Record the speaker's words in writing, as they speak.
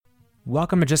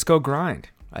Welcome to Just Go Grind,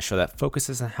 a show that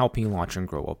focuses on helping you launch and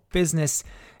grow a business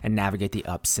and navigate the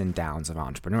ups and downs of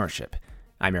entrepreneurship.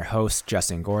 I'm your host,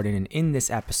 Justin Gordon, and in this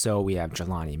episode, we have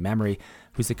Jelani Memory,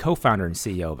 who's the co-founder and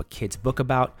CEO of A Kid's Book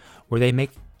About, where they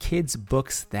make kids'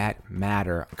 books that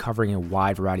matter, covering a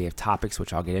wide variety of topics,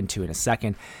 which I'll get into in a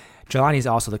second. Jelani is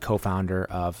also the co-founder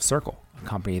of Circle, a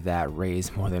company that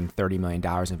raised more than $30 million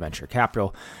in venture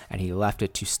capital, and he left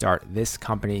it to start this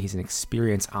company. He's an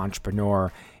experienced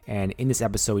entrepreneur, and in this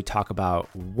episode, we talk about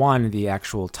the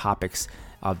actual topics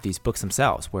of these books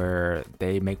themselves, where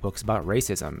they make books about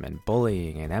racism and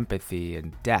bullying and empathy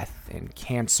and death and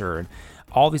cancer and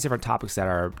all these different topics that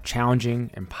are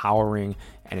challenging, empowering,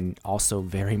 and also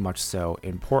very much so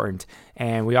important.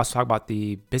 And we also talk about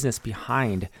the business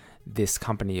behind this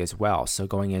company as well. So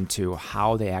going into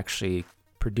how they actually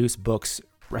produce books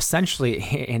essentially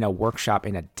in a workshop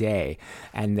in a day.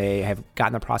 And they have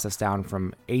gotten the process down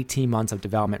from 18 months of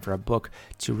development for a book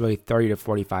to really 30 to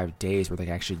 45 days where they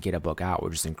can actually get a book out,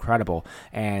 which is incredible.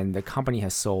 And the company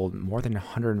has sold more than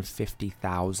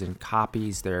 150,000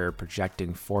 copies. They're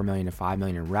projecting $4 million to $5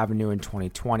 million in revenue in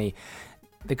 2020.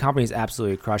 The company is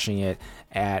absolutely crushing it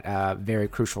at a very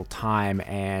crucial time,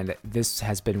 and this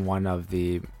has been one of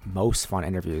the most fun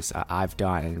interviews I've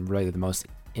done, and really the most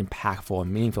impactful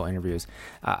and meaningful interviews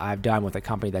I've done with a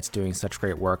company that's doing such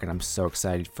great work, and I'm so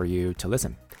excited for you to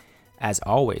listen. As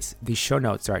always, the show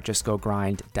notes are at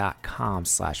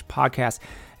justgogrind.com/podcast,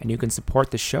 and you can support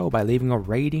the show by leaving a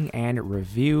rating and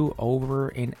review over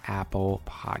in Apple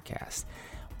Podcasts.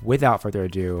 Without further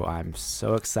ado, I'm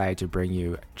so excited to bring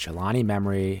you Jelani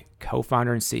Memory,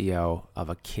 co-founder and CEO of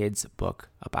A Kid's Book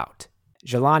About.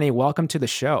 Jelani, welcome to the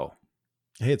show.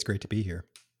 Hey, it's great to be here.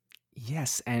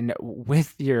 Yes, and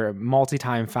with your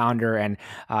multi-time founder and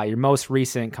your most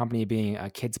recent company being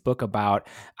A Kid's Book About,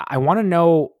 I want to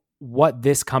know what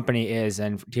this company is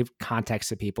and give context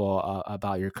to people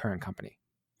about your current company.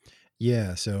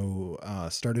 Yeah, so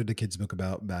started A Kid's Book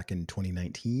About back in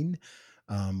 2019.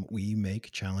 We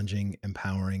make challenging,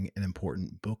 empowering, and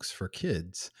important books for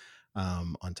kids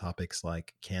on topics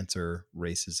like cancer,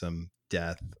 racism,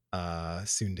 death,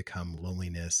 soon to come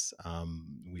loneliness.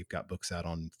 We've got books out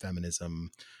on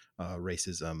feminism,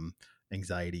 racism,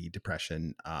 anxiety,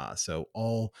 depression. So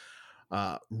all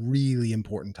really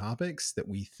important topics that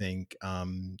we think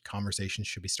conversations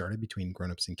should be started between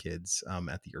grownups and kids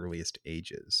at the earliest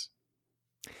ages.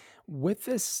 With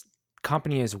this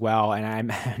company as well, and I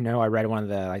know I read one of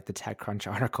the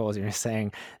TechCrunch articles, and you're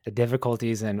saying the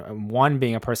difficulties, and one,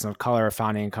 being a person of color,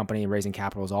 founding a company and raising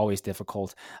capital is always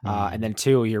difficult. And then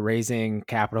two, you raise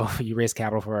capital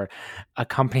for a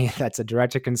company that's a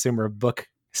direct-to-consumer book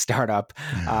startup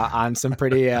on some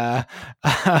pretty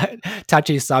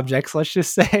touchy subjects, let's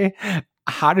just say.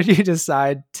 How did you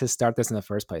decide to start this in the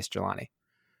first place, Jelani?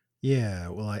 Yeah,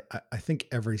 well, I think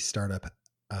every startup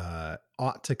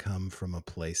ought to come from a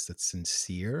place that's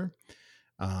sincere,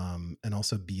 and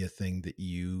also be a thing that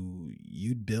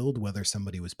you'd build whether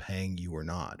somebody was paying you or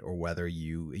not, or whether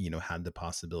you had the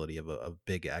possibility of a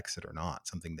big exit or not.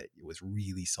 Something that was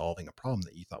really solving a problem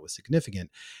that you thought was significant,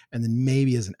 and then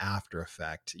maybe as an after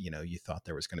effect, you thought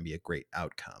there was going to be a great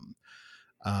outcome.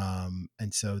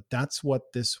 And so that's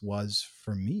what this was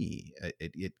for me.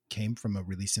 It came from a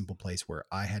really simple place where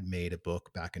I had made a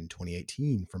book back in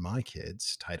 2018 for my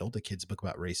kids titled A Kid's Book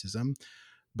About Racism,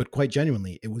 but quite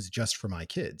genuinely, it was just for my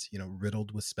kids,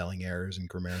 riddled with spelling errors and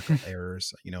grammatical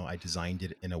errors. I designed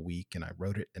it in a week and I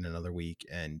wrote it in another week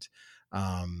and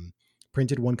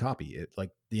printed one copy.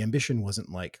 The ambition wasn't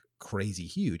like crazy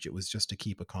huge. It was just to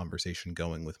keep a conversation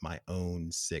going with my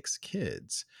own 6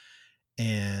 kids.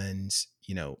 And,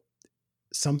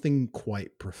 something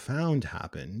quite profound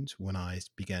happened when I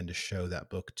began to show that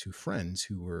book to friends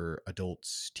who were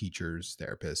adults, teachers,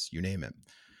 therapists, you name it.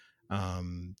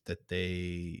 That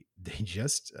they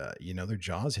just, their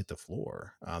jaws hit the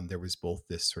floor. There was both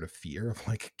this sort of fear of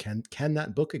like, can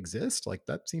that book exist? Like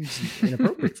that seems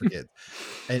inappropriate for kids.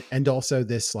 And also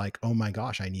this like, oh my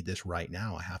gosh, I need this right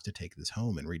now. I have to take this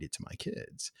home and read it to my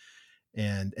kids.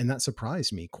 And that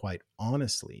surprised me quite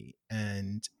honestly.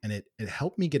 And it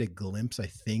helped me get a glimpse, I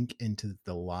think, into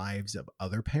the lives of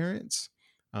other parents.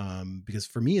 Because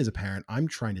for me as a parent, I'm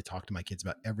trying to talk to my kids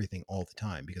about everything all the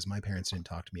time because my parents didn't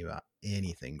talk to me about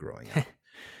anything growing up.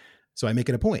 So I make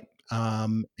it a point.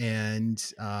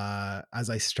 As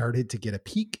I started to get a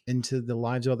peek into the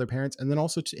lives of other parents, and then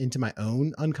also into my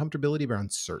own uncomfortability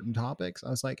around certain topics, I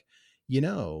was like,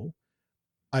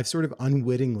 I've sort of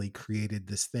unwittingly created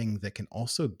this thing that can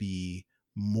also be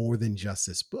more than just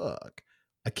this book.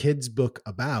 A kid's book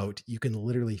about, you can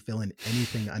literally fill in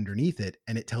anything underneath it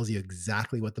and it tells you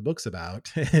exactly what the book's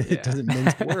about. It Yeah. doesn't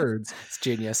mince words. It's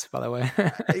genius, by the way.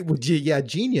 Yeah,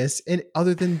 genius. And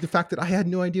other than the fact that I had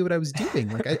no idea what I was doing,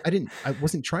 like I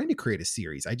wasn't trying to create a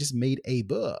series. I just made a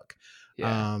book.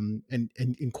 Yeah.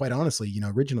 And quite honestly,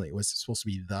 originally it was supposed to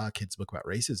be the kid's book about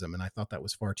racism, and I thought that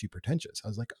was far too pretentious. I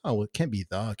was like, oh, well, it can't be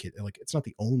the kid. Like, it's not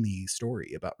the only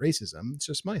story about racism. It's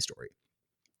just my story.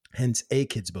 Hence, a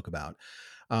kid's book about.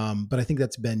 But I think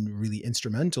that's been really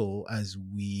instrumental as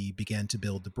we began to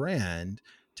build the brand,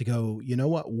 to go, you know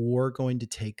what, we're going to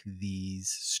take these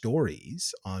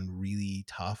stories on really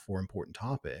tough or important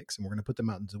topics and we're going to put them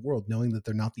out into the world, knowing that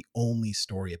they're not the only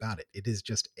story about it. It is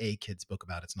just a kid's book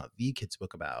about. It's not the kid's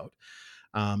book about.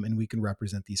 And we can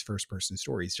represent these first person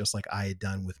stories just like I had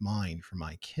done with mine for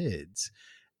my kids.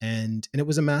 And it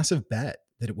was a massive bet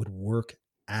that it would work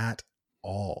at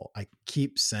all. I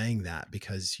keep saying that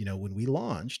because, when we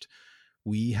launched,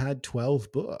 we had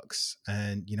 12 books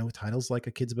and, with titles like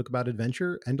a kid's book about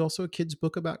adventure and also a kid's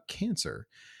book about cancer.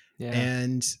 Yeah.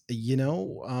 And,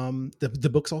 the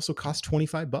books also cost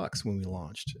 $25 when we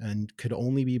launched and could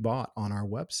only be bought on our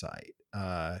website.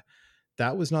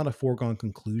 That was not a foregone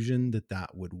conclusion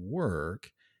that would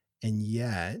work. And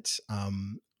yet,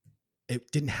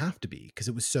 it didn't have to be, because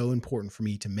it was so important for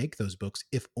me to make those books,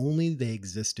 if only they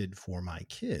existed for my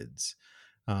kids.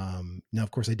 Now,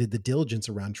 of course, I did the diligence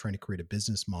around trying to create a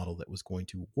business model that was going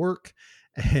to work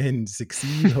and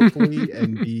succeed, hopefully,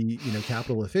 and be,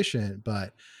 capital efficient.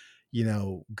 But,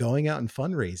 going out and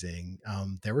fundraising,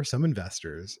 there were some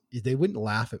investors, they wouldn't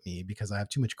laugh at me because I have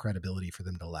too much credibility for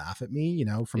them to laugh at me,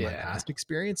 from my Yeah. past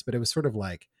experience. But it was sort of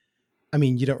like, I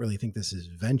mean, you don't really think this is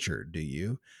venture, do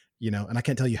you? And I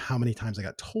can't tell you how many times I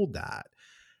got told that.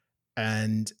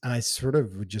 And I sort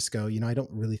of would just go, I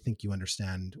don't really think you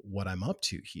understand what I'm up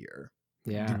to here.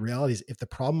 The Yeah. reality is, if the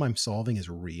problem I'm solving is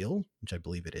real, which I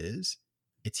believe it is,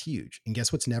 it's huge. And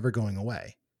guess what's never going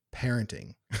away?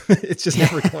 Parenting. It's just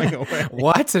never going away.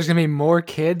 What? There's gonna be more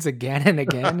kids again and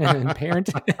again and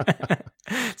parenting.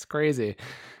 It's crazy.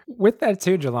 With that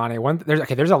too, Jelani,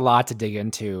 there's a lot to dig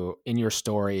into in your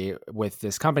story with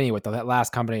this company, with that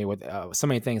last company, with so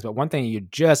many things. But one thing you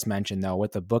just mentioned though,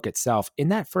 with the book itself, in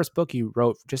that first book you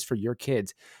wrote just for your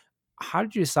kids, how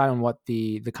did you decide on what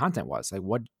the content was? Like,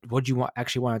 what you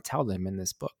actually want to tell them in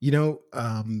this book?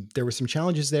 There were some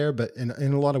challenges there, but in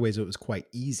a lot of ways it was quite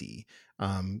easy.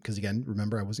 Because again,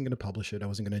 remember, I wasn't going to publish it. I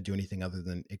wasn't going to do anything other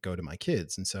than it go to my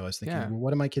kids. And so I was thinking, Yeah. well,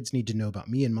 what do my kids need to know about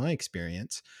me and my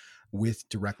experience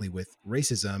directly with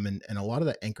racism? And a lot of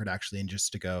that anchored actually in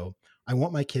just to go, I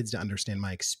want my kids to understand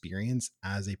my experience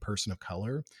as a person of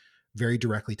color, very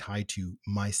directly tied to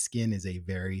my skin is a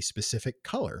very specific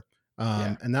color.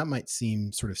 Yeah. And that might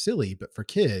seem sort of silly, but for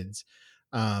kids,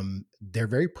 they're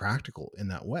very practical in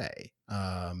that way.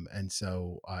 And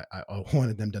so I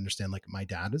wanted them to understand, like, my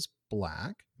dad is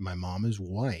black, my mom is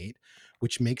white,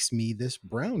 which makes me this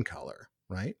brown color,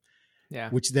 right? Yeah.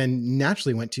 Which then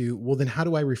naturally went to, well, then how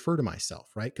do I refer to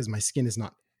myself, right? Because my skin is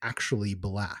not actually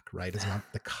black, right? It's not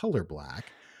the color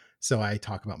black. So I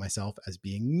talk about myself as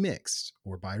being mixed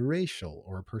or biracial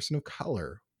or a person of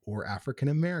color or African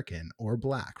American or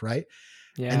black, right?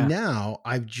 And Yeah. now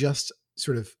I've just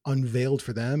sort of unveiled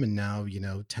for them, and now,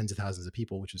 tens of thousands of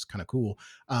people, which is kind of cool,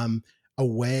 a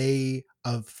way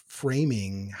of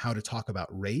framing how to talk about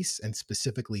race and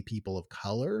specifically people of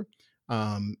color,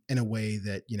 in a way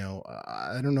that,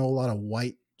 I don't know a lot of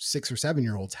white 6 or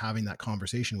 7-year-olds having that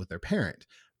conversation with their parent,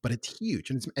 but it's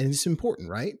huge and it's important,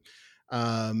 right?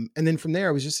 And then from there,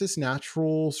 it was just this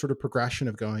natural sort of progression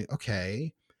of going,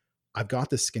 okay, I've got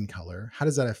this skin color. How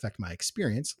does that affect my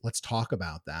experience? Let's talk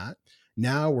about that.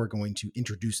 Now we're going to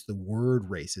introduce the word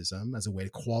racism as a way to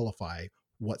qualify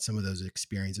what some of those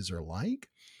experiences are like.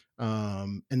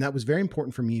 And that was very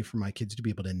important for me, for my kids to be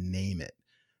able to name it,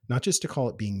 not just to call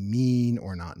it being mean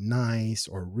or not nice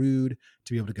or rude,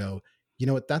 to be able to go, you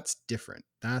know what, that's different.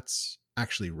 That's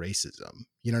actually racism.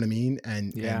 You know what I mean?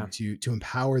 And Yeah. to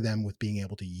empower them with being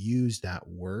able to use that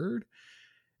word,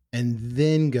 and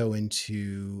then go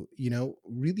into,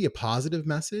 really a positive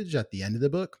message at the end of the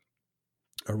book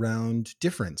around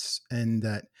difference, and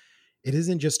that it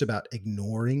isn't just about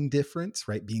ignoring difference,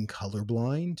 right? Being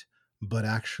colorblind, but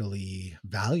actually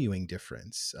valuing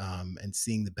difference, and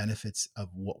seeing the benefits of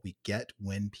what we get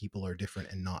when people are different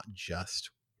and not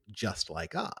just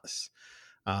like us.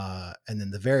 And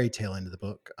then the very tail end of the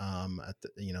book, at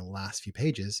the last few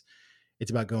pages, it's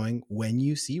about going, when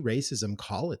you see racism,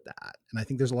 call it that. And I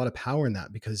think there's a lot of power in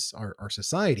that, because our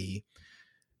society,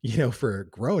 for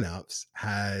grownups,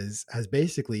 has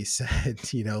basically said,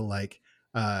 like,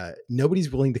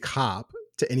 nobody's willing to cop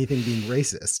to anything being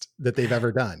racist that they've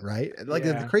ever done, right? Like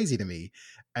that's Yeah. crazy to me.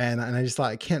 And I just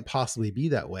thought it can't possibly be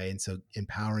that way. And so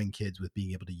empowering kids with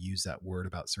being able to use that word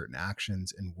about certain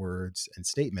actions and words and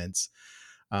statements.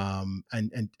 And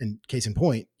case in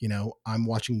point, I'm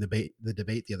watching the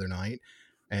debate the other night,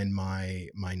 and my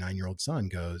 9-year-old son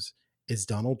goes, "Is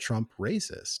Donald Trump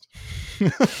racist?"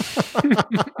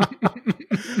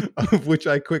 Of which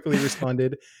I quickly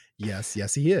responded, yes,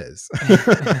 he is.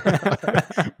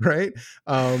 Right?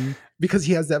 Because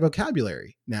he has that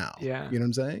vocabulary now. Yeah. You know what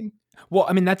I'm saying? Well,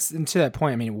 I mean, that's and to that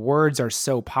point. I mean, words are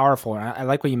so powerful, and I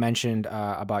like what you mentioned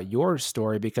about your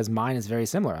story because mine is very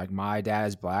similar. Like, my dad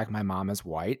is black, my mom is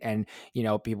white, and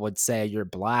people would say you're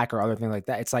black or other things like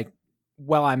that. It's like,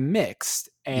 well, I'm mixed,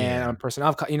 and I'm Yeah. a person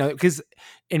of, because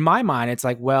in my mind, it's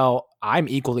like, well, I'm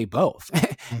equally both.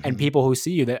 And Mhm. people who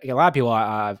see you, that a lot of people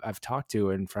I've talked to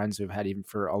and friends who've had even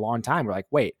for a long time were like,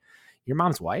 wait, your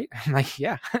mom's white? I'm like,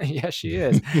 yeah, yeah, she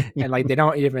is. And like, they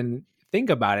don't even think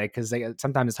about it because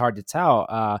sometimes it's hard to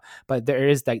tell. But there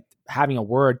is like having a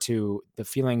word to the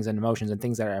feelings and emotions and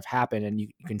things that have happened. And you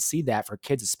can see that for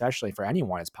kids, especially for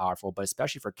anyone, it's powerful, but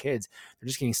especially for kids, they're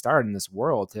just getting started in this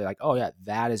world to like, oh yeah,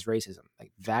 that is racism.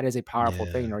 Like that is a powerful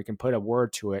thing, Yeah. or you can put a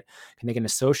word to it and they can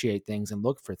associate things and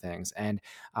look for things. And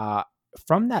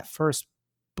from that first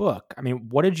book, I mean,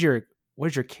 what did your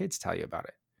kids tell you about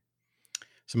it?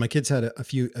 So my kids had a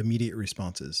few immediate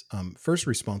responses. First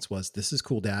response was, "This is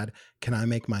cool, Dad. Can I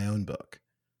make my own book?"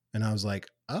 And I was like,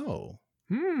 "Oh,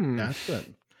 Hmm. that's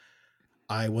good."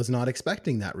 I was not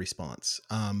expecting that response.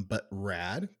 But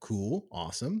rad, cool,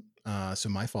 awesome. So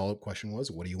my follow up question was,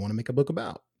 "What do you want to make a book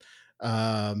about?"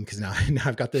 Because now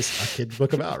I've got this a kid's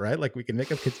book about, right? Like we can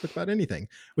make a kid's book about anything.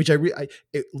 Which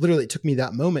it literally took me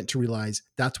that moment to realize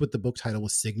that's what the book title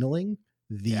was signaling.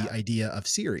 The Yeah. idea of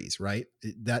series, right?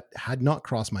 That had not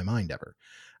crossed my mind ever.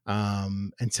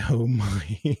 And so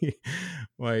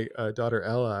my daughter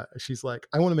Ella, she's like,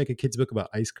 "I want to make a kid's book about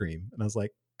ice cream," and I was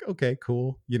like, "Okay,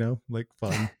 cool, like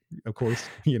fun, of course,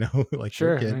 like you're a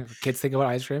Sure. kid." Kids think about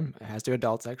ice cream. It has to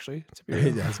adults, actually, to be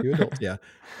real. As do adults, yeah.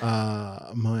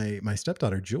 My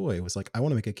stepdaughter Joy was like, "I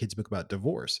want to make a kids book about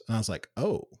divorce," and I was like,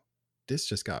 "Oh, this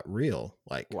just got real."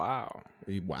 Like, Wow.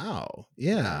 wow,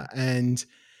 Yeah. yeah. And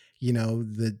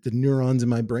the neurons in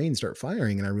my brain start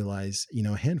firing, and I realize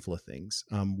a handful of things.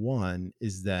 One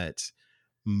is that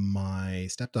my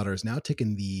stepdaughter has now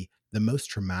taken the most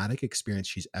traumatic experience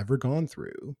she's ever gone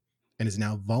through and is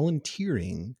now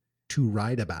volunteering to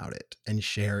write about it and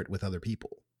share it with other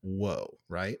people. Whoa,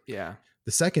 right? Yeah.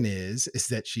 The second is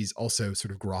that she's also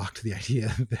sort of grokked the idea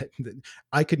that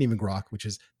I couldn't even grok, which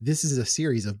is this is a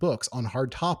series of books on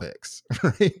hard topics,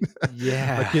 right? A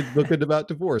Yeah. kid's book about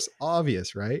divorce,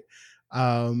 obvious, right?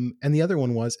 And the other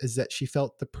one is that she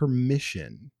felt the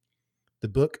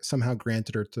book somehow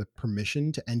granted her the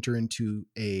permission to enter into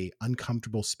a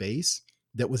uncomfortable space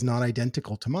that was not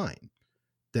identical to mine,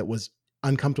 that was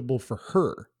uncomfortable for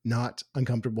her, not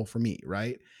uncomfortable for me,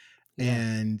 right? Yeah.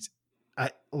 And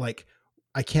I like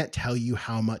I can't tell you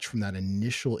how much from that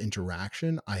initial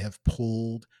interaction I have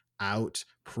pulled out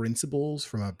principles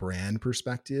from a brand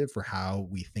perspective for how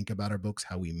we think about our books,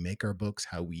 how we make our books,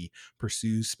 how we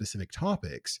pursue specific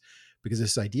topics. Because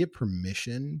this idea of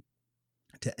permission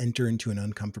to enter into an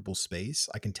uncomfortable space,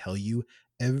 I can tell you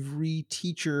every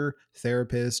teacher,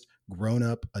 therapist, grown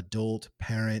up, adult,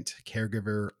 parent,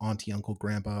 caregiver, auntie, uncle,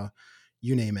 grandpa,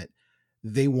 you name it,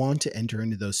 they want to enter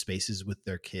into those spaces with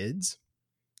their kids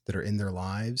that are in their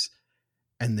lives,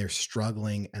 and they're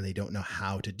struggling and they don't know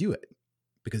how to do it.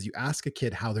 Because you ask a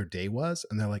kid how their day was,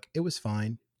 and they're like, "It was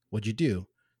fine. What'd you do?"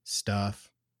 "Stuff."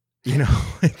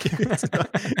 Like it's not,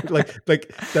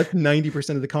 like that's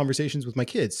 90% of the conversations with my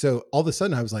kids. So all of a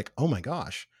sudden I was like, oh my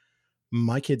gosh,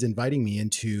 my kid's inviting me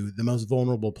into the most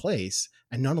vulnerable place.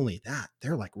 And not only that,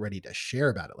 they're like ready to share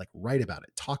about it, like write about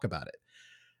it, talk about it.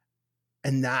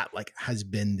 And that like has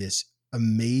been this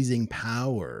amazing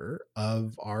power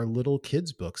of our little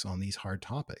kids books on these hard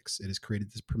topics. It has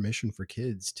created this permission for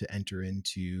kids to enter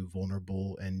into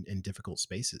vulnerable and difficult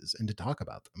spaces and to talk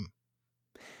about them.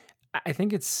 I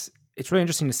think it's really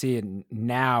interesting to see it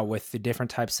now with the different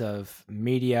types of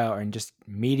media and just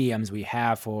mediums we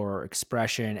have for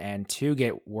expression and to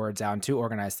get words out and to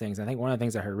organize things. I think one of the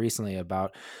things I heard recently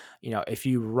about, if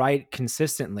you write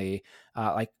consistently,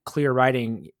 like clear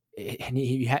writing,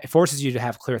 it forces you to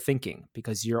have clear thinking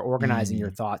because you're organizing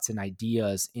your Mm, thoughts and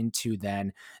ideas into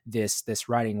then this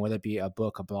writing, whether it be a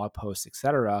book, a blog post,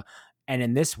 etc. And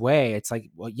in this way, it's like,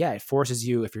 well, yeah, it forces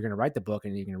you, if you're going to write the book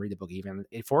and you're going to read the book, even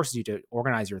it forces you to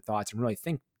organize your thoughts and really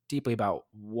think deeply about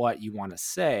what you want to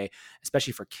say,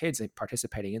 especially for kids like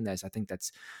participating in this. I think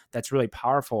that's really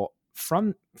powerful.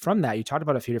 from that, you talked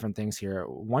about a few different things here.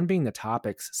 One being the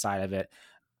topics side of it.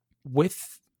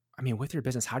 With your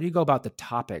business, how do you go about the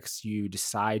topics you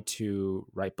decide to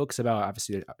write books about?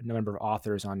 Obviously, a number of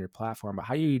authors on your platform, but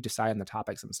how do you decide on the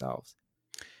topics themselves?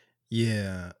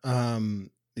 Yeah.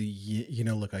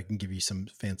 Look, I can give you some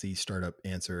fancy startup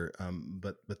answer,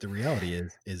 but the reality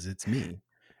is it's me.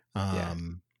 Yeah.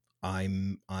 Um,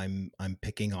 I'm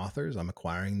picking authors. I'm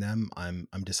acquiring them. I'm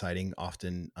deciding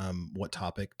often what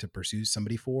topic to pursue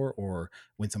somebody for, or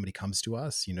when somebody comes to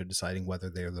us, deciding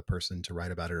whether they're the person to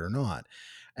write about it or not.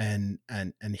 And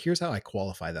here's how I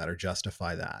qualify that or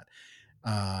justify that.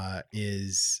 I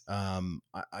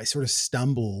sort of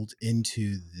stumbled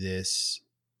into this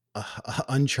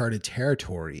uncharted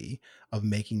territory of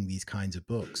making these kinds of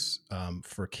books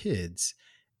for kids.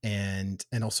 And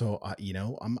also,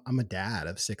 I'm a dad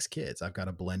of 6 kids. I've got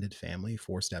a blended family,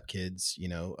 4 step kids,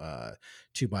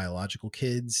 two biological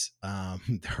kids.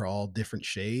 They're all different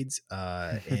shades,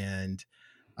 and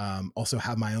also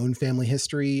have my own family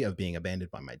history of being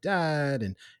abandoned by my dad,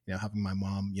 and having my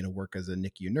mom work as a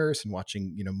NICU nurse, and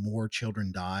watching more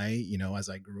children die as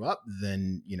I grew up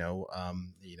than you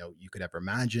could ever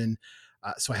imagine.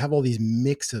 So I have all these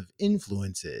mix of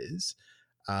influences,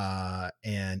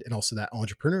 and also that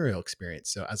entrepreneurial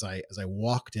experience. So as I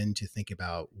walked in to think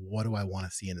about what do I want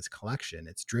to see in this collection,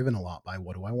 it's driven a lot by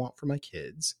what do I want for my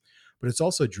kids, but it's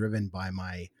also driven by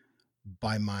my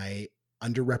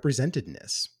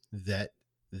underrepresentedness, that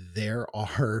there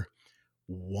are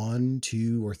 1,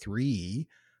 2, or 3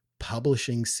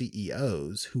 publishing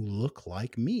CEOs who look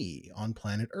like me on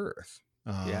planet Earth.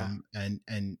 Yeah.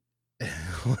 And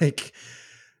like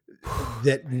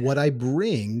that, what I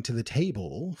bring to the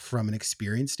table from an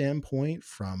experience standpoint,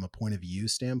 from a point of view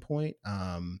standpoint,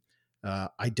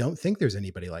 I don't think there's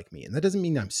anybody like me. And that doesn't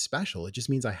mean I'm special. It just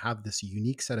means I have this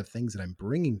unique set of things that I'm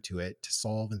bringing to it to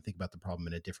solve and think about the problem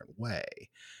in a different way.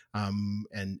 And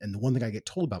the one thing I get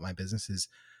told about my business is,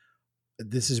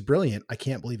 this is brilliant. I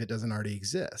can't believe it doesn't already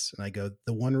exist. And I go,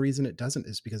 the one reason it doesn't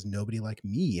is because nobody like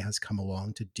me has come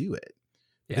along to do it.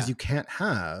 Because Yeah. you can't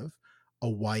have a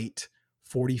white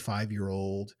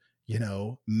 45-year-old,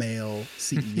 male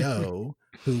CEO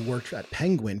who worked at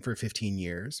Penguin for 15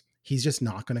 years. He's just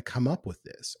not going to come up with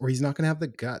this, or he's not going to have the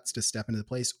guts to step into the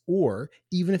place. Or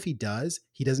even if he does,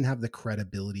 he doesn't have the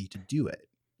credibility to do it.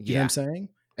 Do you know what I'm Yeah. saying?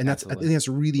 And I Absolutely. think that's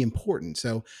really important.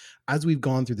 So as we've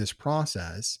gone through this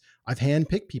process, I've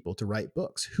handpicked people to write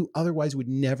books who otherwise would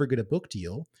never get a book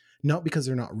deal, not because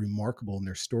they're not remarkable and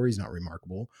their story's not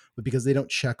remarkable, but because they don't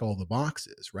check all the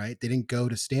boxes, right? They didn't go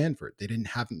to Stanford. They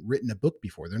haven't written a book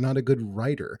before. They're not a good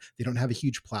writer. They don't have a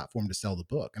huge platform to sell the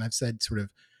book. And I've said sort of,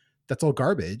 that's all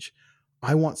garbage.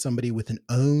 I want somebody with an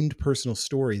owned personal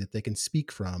story that they can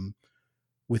speak from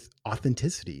with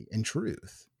authenticity and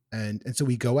truth. And so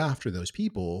we go after those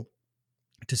people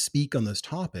to speak on those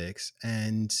topics.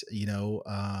 And,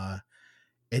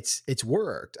 it's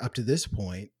worked up to this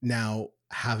point. Now,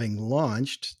 having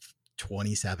launched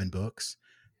 27 books,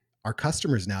 our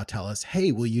customers now tell us,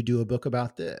 hey, will you do a book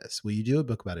about this? Will you do a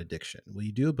book about addiction? Will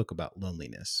you do a book about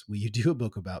loneliness? Will you do a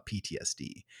book about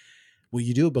PTSD? Will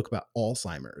you do a book about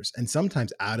Alzheimer's? And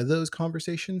sometimes out of those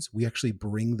conversations, we actually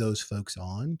bring those folks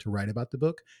on to write about the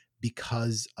book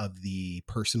because of the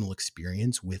personal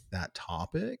experience with that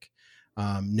topic.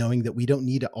 Knowing that we don't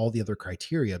need all the other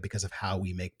criteria because of how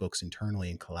we make books internally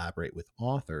and collaborate with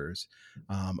authors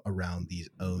around these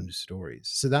owned stories.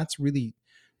 So that's really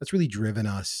driven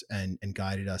us and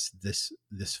guided us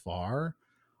this far.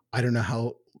 I don't know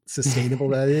how sustainable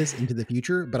that is into the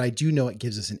future, but I do know it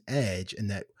gives us an edge, in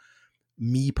that,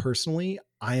 me personally,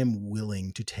 I am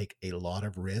willing to take a lot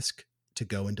of risk to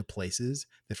go into places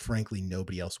that frankly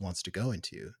nobody else wants to go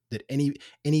into. That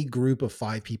any group of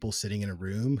 5 people sitting in a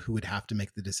room who would have to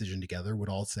make the decision together would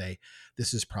all say,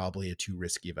 this is probably a too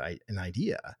risky of an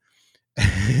idea.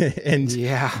 And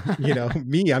Yeah.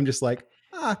 me, I'm just like,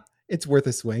 it's worth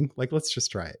a swing. Like, let's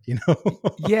just try it.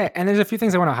 Yeah, and there's a few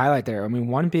things I want to highlight there. I mean,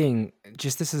 one being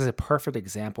just, this is a perfect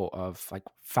example of like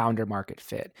founder market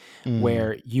fit, Mm,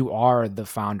 where you are the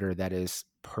founder that is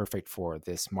perfect for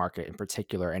this market in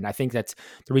particular. And I think that's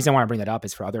the reason I want to bring that up,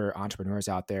 is for other entrepreneurs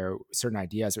out there, certain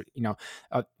ideas, or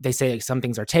they say some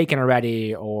things are taken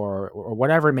already, or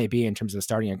whatever it may be in terms of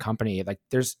starting a company. Like,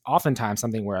 there's oftentimes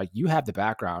something where, like, you have the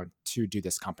background to do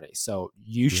this company, so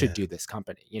you should yeah. do this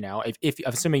company. If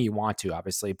assuming you want to,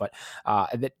 obviously, but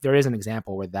there is an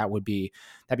example where that'd be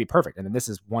perfect. And then this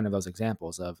is one of those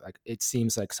examples of, like, it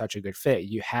seems like such a good fit.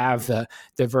 You have the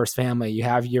diverse family, you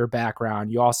have your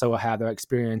background, you also have the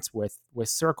experience with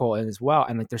Circle as well.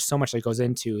 And like, there's so much that goes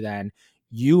into then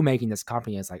you making this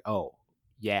company. Is like, oh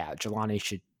yeah, Jelani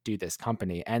should do this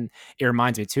company. And it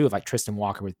reminds me too of like Tristan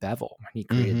Walker with Bevel when he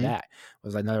created Mm-hmm. that.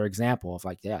 Was another example of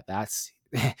like, yeah, that's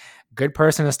good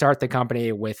person to start the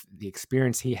company with the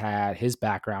experience he had, his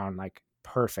background, like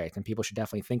perfect. And people should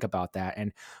definitely think about that.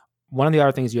 And one of the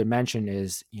other things you had mentioned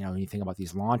is, when you think about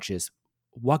these launches,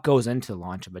 what goes into the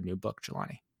launch of a new book,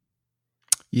 Jelani?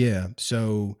 Yeah.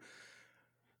 So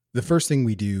the first thing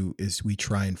we do is we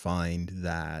try and find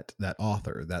that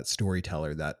author, that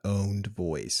storyteller, that owned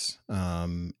voice.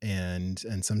 And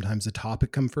sometimes the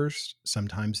topic comes first.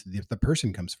 Sometimes the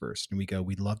person comes first, and we go,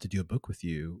 "We'd love to do a book with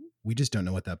you. We just don't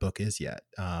know what that book is yet."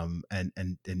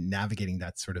 And navigating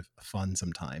that's sort of fun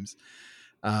sometimes.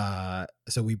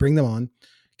 So we bring them on,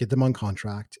 get them on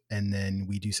contract, and then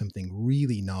we do something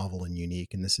really novel and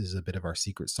unique. And this is a bit of our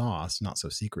secret sauce, not so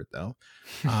secret though,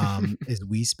 is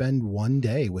we spend one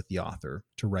day with the author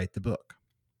to write the book,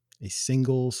 a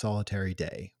single solitary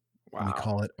day. We Wow.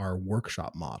 call it our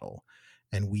workshop model.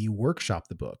 And we workshop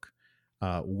the book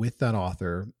with that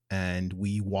author, and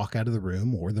we walk out of the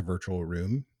room or the virtual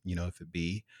room, if it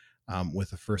be,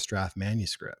 with a first draft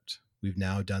manuscript. We've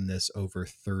now done this over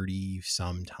 30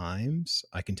 some times.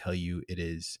 I can tell you it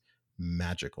is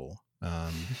magical.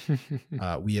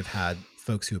 We have had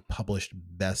folks who have published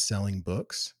best-selling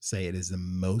books say it is the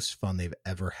most fun they've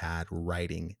ever had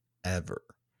writing ever.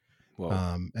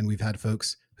 And we've had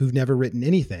folks who've never written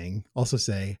anything also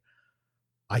say,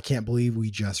 I can't believe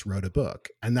we just wrote a book.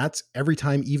 And that's every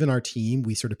time, even our team,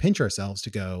 we sort of pinch ourselves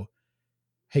to go,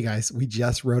 hey guys, we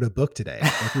just wrote a book today.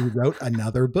 Like we wrote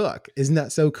another book. Isn't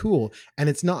that so cool? And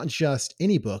it's not just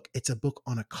any book. It's a book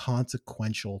on a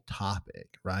consequential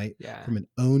topic, right? Yeah. From an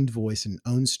owned voice and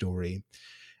own story.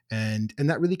 And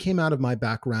that really came out of my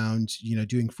background,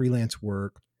 doing freelance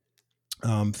work,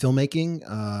 filmmaking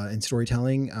and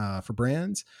storytelling for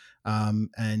brands,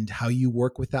 and how you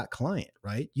work with that client,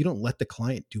 right? You don't let the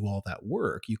client do all that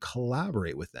work. You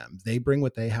collaborate with them. They bring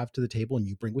what they have to the table and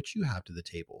you bring what you have to the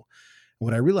table. And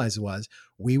what I realized was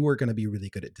we were going to be really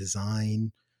good at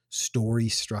design, story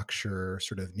structure,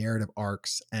 sort of narrative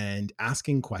arcs, and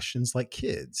asking questions like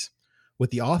kids.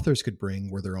 What the authors could bring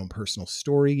were their own personal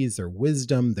stories, their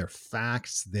wisdom, their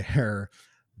facts, their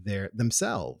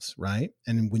themselves, right?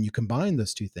 And when you combine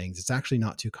those two things, it's actually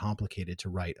not too complicated to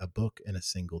write a book in a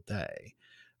single day.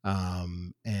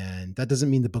 And that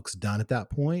doesn't mean the book's done at that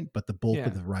point, but the bulk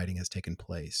of the writing has taken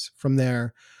place. From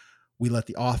there, we let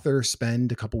the author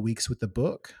spend a couple weeks with the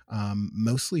book,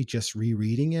 mostly just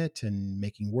rereading it and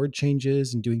making word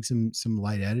changes and doing some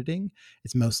light editing.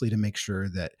 It's mostly to make sure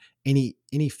that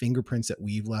any fingerprints that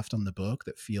we've left on the book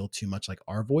that feel too much like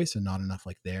our voice and not enough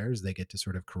like theirs, they get to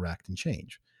sort of correct and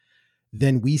change.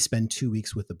 Then we spend 2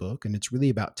 weeks with the book, and it's really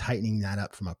about tightening that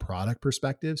up from a product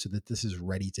perspective so that this is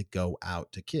ready to go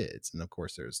out to kids. And of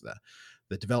course, there's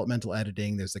the developmental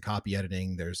editing, there's the copy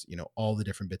editing, there's all the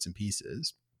different bits and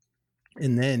pieces.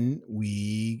 And then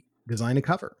we design a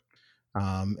cover.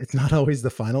 It's not always the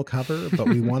final cover, but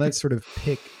we want to sort of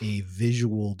pick a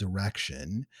visual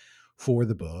direction for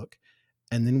the book.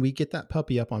 And then we get that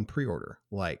puppy up on pre-order,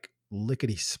 like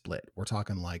lickety split. We're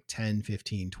talking like 10,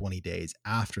 15, 20 days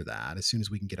after that, as soon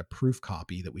as we can get a proof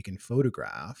copy that we can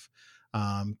photograph,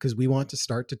 because we want to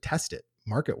start to test it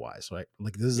market-wise, right?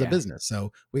 Like this is a business.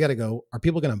 So we got to go, are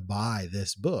people going to buy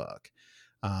this book?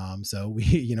 So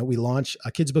we launch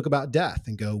a kid's book about death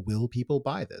and go, will people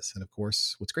buy this? And of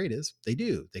course, what's great is they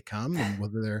do. They come, and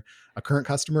whether they're a current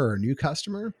customer or a new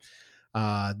customer,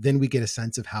 then we get a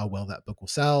sense of how well that book will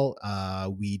sell.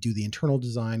 We do the internal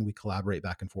design. We collaborate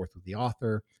back and forth with the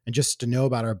author. And just to know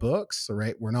about our books,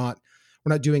 right? We're not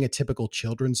doing a typical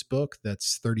children's book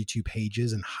that's 32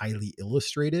 pages and highly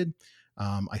illustrated.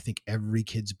 I think every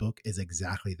kid's book is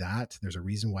exactly that. There's a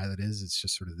reason why that is. It's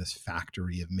just sort of this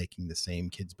factory of making the same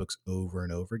kids' books over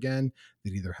and over again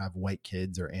that either have white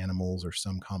kids or animals or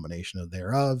some combination of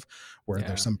thereof, where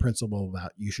there's some principle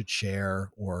about you should share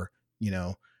or,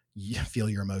 you feel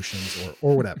your emotions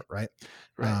or whatever, right?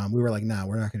 We were like, no,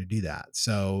 we're not going to do that.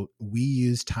 So we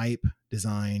use type,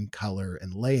 design, color,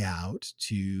 and layout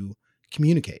to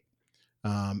communicate.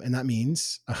 And that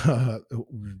means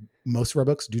most of our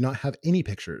books do not have any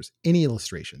pictures, any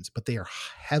illustrations, but they are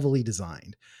heavily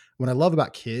designed. What I love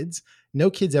about kids,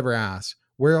 no kids ever ask,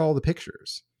 where are all the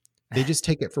pictures? They just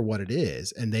take it for what it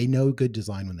is, and they know good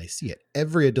design when they see it.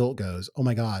 Every adult goes, oh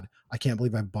my God, I can't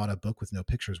believe I bought a book with no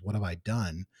pictures. What have I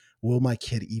done? Will my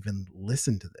kid even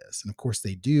listen to this? And of course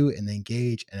they do, and they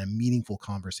engage, and a meaningful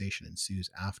conversation ensues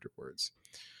afterwards.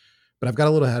 But I've got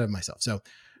a little ahead of myself. So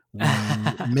we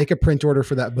make a print order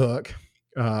for that book.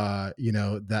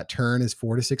 That turn is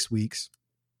 4 to 6 weeks,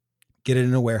 get it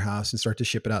in a warehouse and start to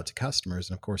ship it out to customers.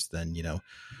 And of course, then,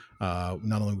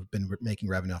 Not only we've been making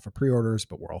revenue off of pre-orders,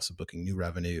 but we're also booking new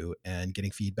revenue and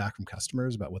getting feedback from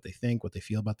customers about what they think, what they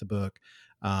feel about the book,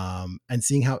 and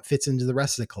seeing how it fits into the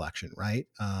rest of the collection, right?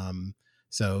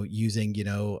 So using,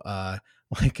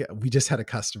 like we just had a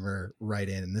customer write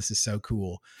in, and this is so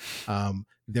cool.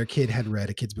 Their kid had read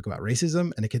a kid's book about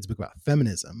racism and a kid's book about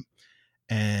feminism.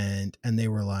 And they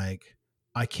were like,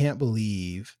 I can't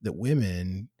believe that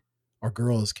women or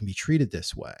girls can be treated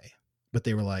this way. But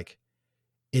they were like,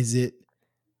 is it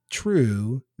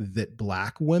true that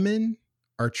Black women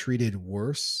are treated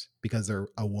worse because they're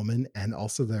a woman and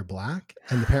also they're Black?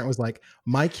 And the parent was like,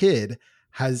 my kid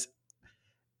has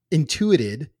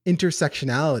intuited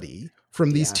intersectionality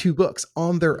from these Yeah. two books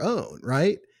on their own,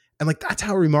 right? And like that's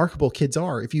how remarkable kids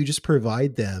are if you just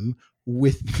provide them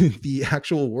with the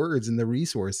actual words and the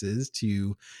resources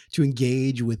to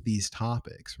engage with these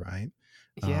topics, right?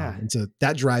 Yeah. And so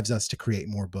that drives us to create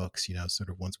more books, sort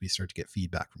of once we start to get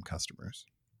feedback from customers.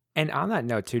 And on that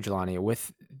note too, Jelani,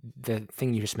 with the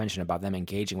thing you just mentioned about them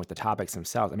engaging with the topics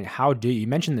themselves, I mean, how do you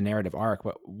mentioned the narrative arc,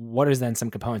 but what is then some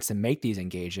components to make these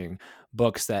engaging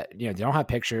books that, they don't have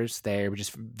pictures, they're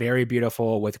just very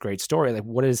beautiful with great story? Like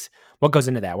what goes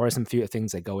into that? What are some few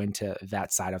things that go into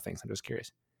that side of things? I'm just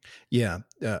curious. Yeah.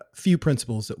 Few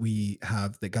principles that we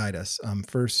have that guide us.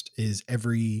 First is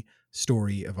every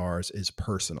story of ours is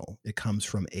personal. It comes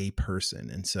from a person.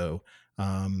 And so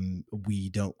we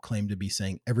don't claim to be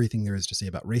saying everything there is to say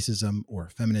about racism or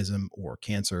feminism or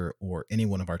cancer or any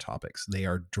one of our topics. They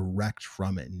are direct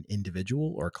from an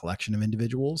individual or a collection of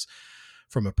individuals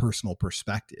from a personal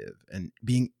perspective. And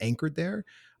being anchored there,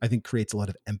 I think, creates a lot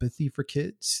of empathy for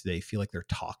kids. They feel like they're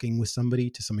talking with somebody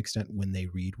to some extent when they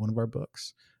read one of our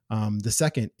books. The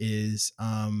second is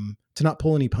to not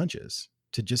pull any punches,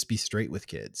 to just be straight with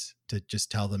kids, to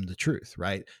just tell them the truth,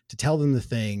 right? To tell them the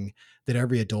thing that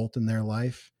every adult in their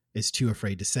life is too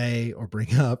afraid to say or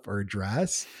bring up or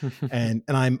address. And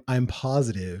I'm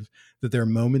positive that there are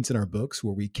moments in our books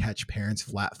where we catch parents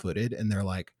flat-footed and they're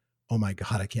like, oh my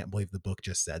God, I can't believe the book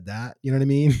just said that. You know what I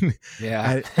mean?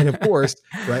 Yeah. And of course,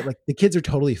 right, like the kids are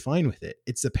totally fine with it.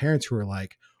 It's the parents who are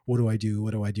like, what do I do?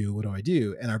 What do I do? What do I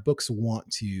do? And our books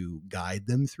want to guide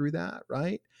them through that,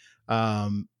 right?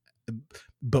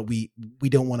 But we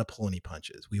don't want to pull any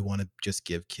punches. We want to just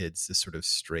give kids this sort of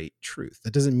straight truth.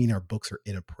 That doesn't mean our books are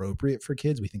inappropriate for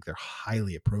kids. We think they're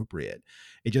highly appropriate.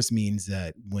 It just means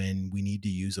that when we need to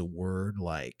use a word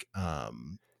like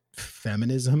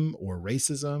feminism or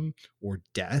racism or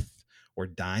death or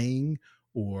dying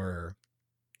or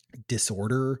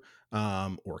disorder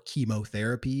or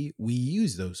chemotherapy, we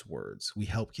use those words. We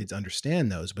help kids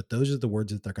understand those, but those are the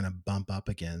words that they're going to bump up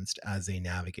against as they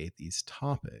navigate these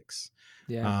topics.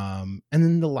 Yeah. And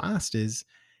then the last is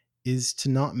to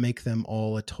not make them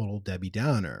all a total Debbie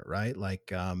Downer, right? Like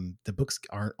the books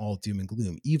aren't all doom and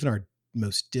gloom. Even our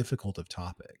most difficult of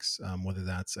topics, whether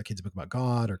that's a kid's book about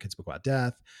God or a kid's book about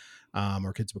death,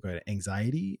 or kids book about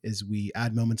anxiety, is we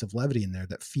add moments of levity in there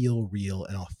that feel real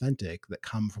and authentic, that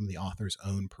come from the author's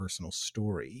own personal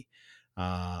story.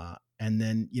 And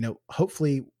then,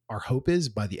 hopefully our hope is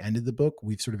by the end of the book,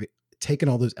 we've sort of taken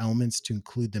all those elements to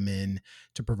include them in,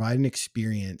 to provide an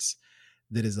experience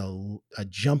that is a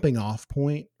jumping off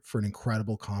point for an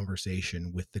incredible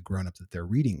conversation with the grown-up that they're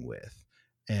reading with.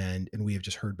 And we have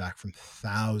just heard back from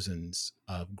thousands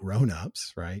of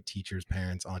grown-ups, right? Teachers,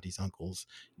 parents, aunties, uncles,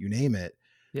 you name it.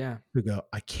 Yeah. Who go,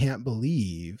 I can't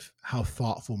believe how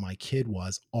thoughtful my kid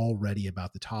was already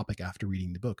about the topic after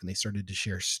reading the book. And they started to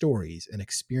share stories and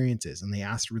experiences, and they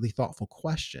asked really thoughtful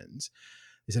questions.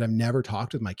 They said, I've never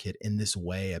talked with my kid in this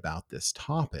way about this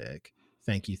topic.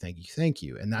 Thank you, thank you, thank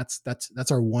you. And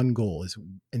that's our one goal. Is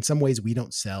in some ways we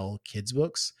don't sell kids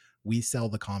books. We sell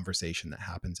the conversation that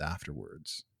happens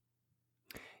afterwards.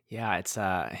 Yeah, it's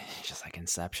just like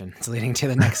Inception. It's leading to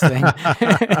the next thing.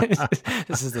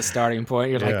 This is the starting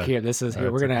point. You're like, here, this is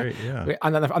here. We're gonna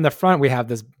on the front we have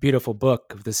this beautiful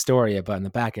book of this story, but on the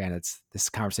back end, it's this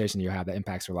conversation you have that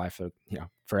impacts your life,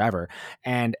 forever.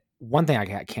 And one thing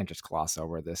I can't just gloss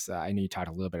over this. I know you talked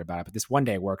a little bit about it, but this one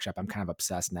day workshop, I'm kind of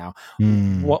obsessed now.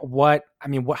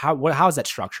 How is that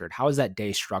structured? How is that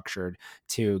day structured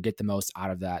to get the most out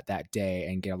of that day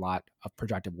and get a lot of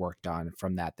productive work done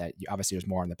from that? That obviously there's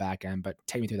more on the back end, but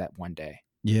take me through that one day.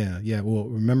 Yeah. Well,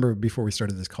 remember before we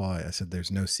started this call, I said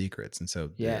there's no secrets, and so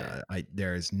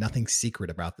there is nothing secret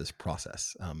about this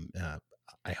process.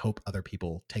 I hope other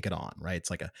people take it on, right?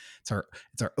 It's our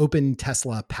open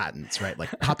Tesla patents, right? Like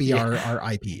copy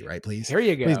our IP, right? Please. Here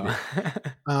you go.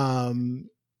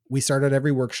 We started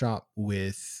every workshop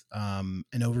with an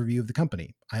overview of the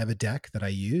company. I have a deck that I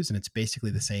use, and it's basically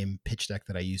the same pitch deck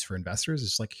that I use for investors.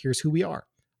 It's like, here's who we are.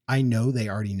 I know they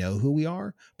already know who we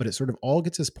are, but it sort of all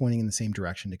gets us pointing in the same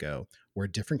direction to go. We're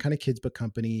a different kind of kids book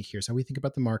company. Here's how we think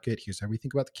about the market. Here's how we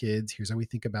think about the kids. Here's how we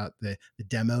think about the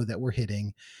demo that we're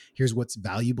hitting. Here's what's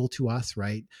valuable to us,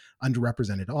 right?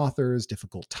 Underrepresented authors,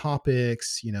 difficult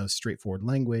topics, straightforward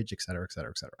language, et cetera, et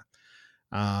cetera, et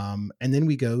cetera. And then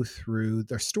we go through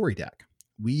the story deck.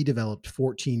 We developed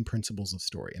 14 principles of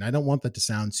story. And I don't want that to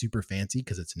sound super fancy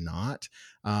because it's not.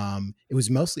 It was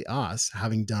mostly us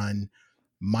having done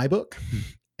my book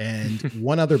and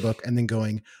one other book, and then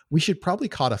going, we should probably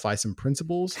codify some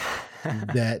principles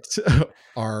that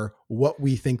are what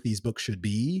we think these books should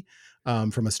be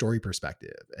from a story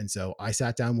perspective. And so I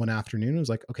sat down one afternoon and was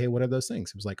like, okay, what are those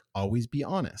things? It was like, always be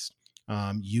honest,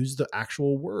 use the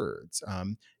actual words,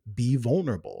 be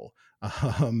vulnerable,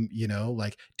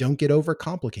 like don't get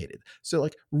overcomplicated. So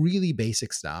like really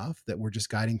basic stuff that were just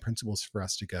guiding principles for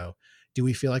us to go, do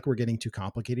we feel like we're getting too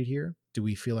complicated here? Do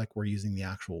we feel like we're using the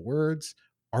actual words?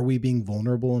 Are we being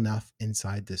vulnerable enough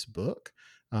inside this book?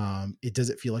 Does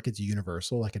it feel like it's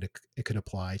universal? Like it could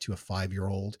apply to a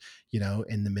 5-year-old,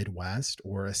 in the Midwest,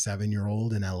 or a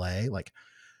 7-year-old in LA. Like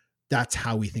that's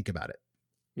how we think about it.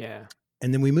 Yeah.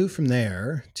 And then we move from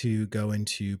there to go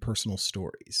into personal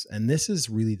stories. And this is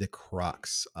really the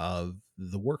crux of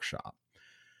the workshop.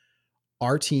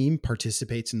 Our team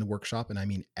participates in the workshop, and I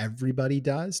mean everybody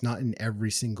does. Not in every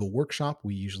single workshop.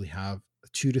 We usually have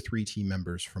 2 to 3 team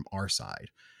members from our side,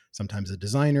 sometimes a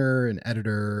designer, an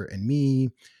editor, and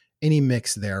me, any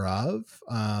mix thereof.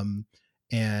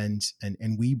 And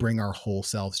we bring our whole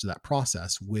selves to that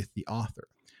process with the author.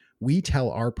 We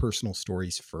tell our personal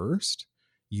stories first,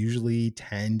 usually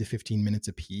 10 to 15 minutes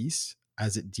a piece,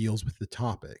 as it deals with the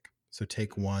topic. So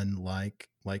take one like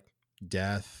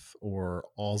death or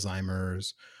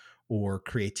Alzheimer's or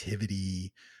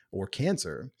creativity or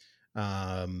cancer.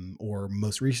 Or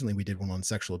most recently, we did one on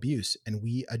sexual abuse, and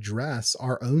we address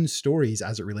our own stories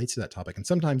as it relates to that topic. And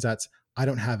sometimes that's, I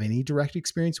don't have any direct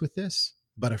experience with this,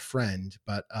 but a friend,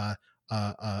 but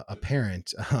a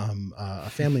parent, a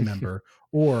family member,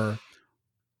 or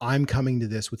I'm coming to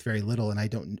this with very little,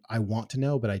 and I want to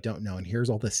know, but I don't know. And here's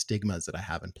all the stigmas that I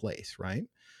have in place. Right.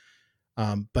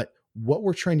 But what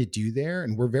we're trying to do there,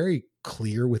 and we're very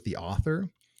clear with the author,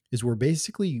 is we're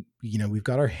basically, we've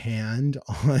got our hand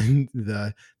on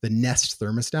the Nest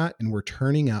thermostat, and we're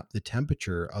turning up the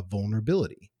temperature of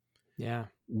vulnerability. Yeah.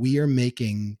 We are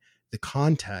making the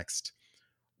context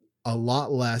a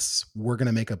lot less, we're going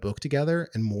to make a book together,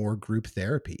 and more group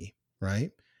therapy.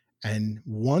 Right. And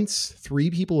once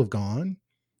 3 people have gone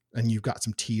and you've got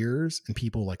some tears and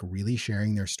people like really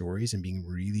sharing their stories and being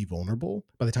really vulnerable,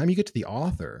 by the time you get to the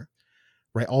author,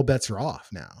 right, all bets are off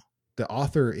now. The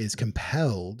author is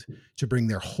compelled to bring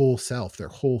their whole self, their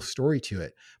whole story to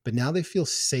it, but now they feel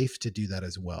safe to do that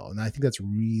as well. And I think that's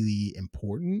really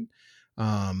important.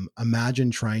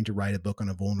 Imagine trying to write a book on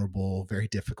a vulnerable, very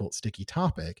difficult, sticky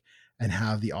topic, and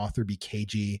have the author be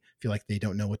cagey, feel like they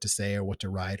don't know what to say or what to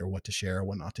write or what to share or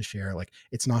what not to share. Like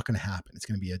it's not going to happen. It's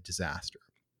going to be a disaster.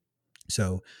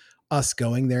 So us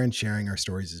going there and sharing our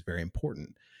stories is very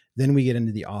important. Then we get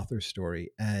into the author's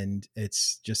story, and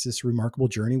it's just this remarkable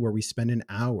journey where we spend an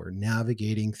hour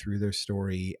navigating through their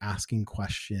story, asking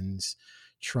questions,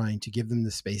 trying to give them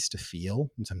the space to feel.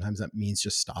 And sometimes that means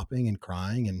just stopping and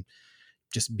crying and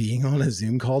just being on a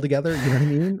Zoom call together. You know what I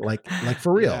mean? Like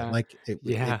for real, Yeah. like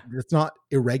it's not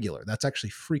irregular. That's actually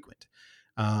frequent.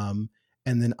 And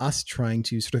then us trying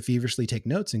to sort of feverishly take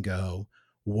notes and go,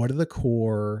 what are the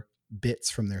core bits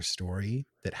from their story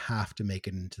that have to make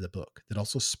it into the book, that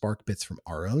also spark bits from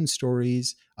our own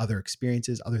stories, other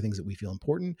experiences, other things that we feel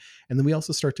important. And then we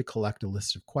also start to collect a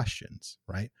list of questions,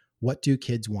 right? What do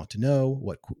kids want to know?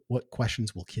 What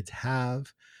questions will kids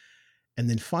have? And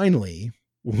then finally,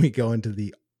 we go into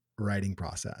the writing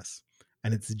process.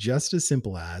 And it's just as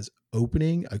simple as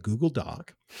opening a Google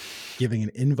Doc, giving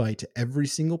an invite to every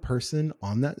single person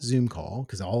on that Zoom call,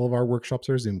 because all of our workshops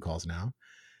are Zoom calls now.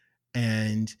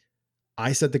 And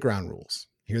I set the ground rules.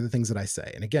 Here are the things that I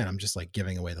say. And again, I'm just like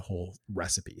giving away the whole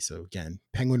recipe. So again,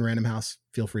 Penguin Random House,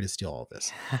 feel free to steal all of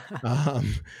this.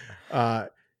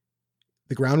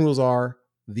 The ground rules are: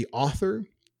 the author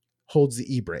holds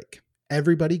the e-brake.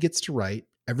 Everybody gets to write.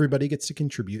 Everybody gets to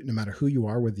contribute, no matter who you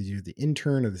are, whether you're the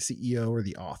intern or the CEO or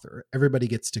the author. Everybody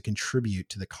gets to contribute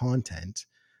to the content.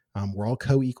 We're all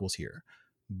co-equals here.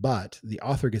 But the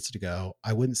author gets to go,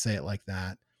 I wouldn't say it like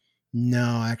that.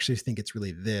 No, I actually think it's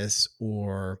really this.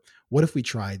 Or what if we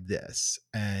tried this?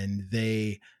 And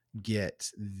they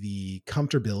get the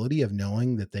comfortability of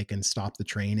knowing that they can stop the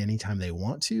train anytime they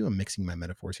want to. I'm mixing my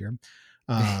metaphors here.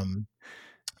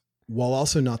 While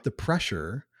also not the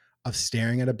pressure of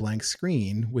staring at a blank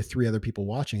screen with three other people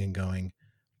watching and going,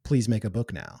 please make a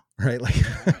book now, right? Like,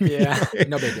 Yeah.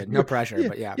 No big deal. No pressure, yeah,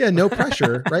 but yeah. yeah, no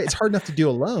pressure, right? It's hard enough to do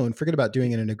alone. Forget about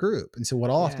doing it in a group. And so what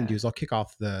I'll often do Yeah. is I'll kick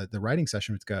off the writing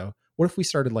session with go, what if we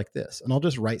started like this? And I'll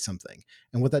just write something.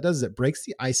 And what that does is it breaks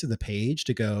the ice of the page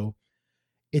to go,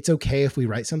 it's okay if we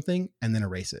write something and then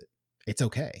erase it. It's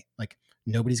okay. Like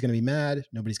nobody's going to be mad.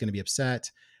 Nobody's going to be upset.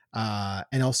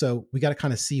 And also we got to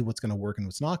kind of see what's going to work and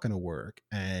what's not going to work.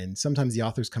 And sometimes the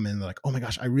authors come in and they're like, oh my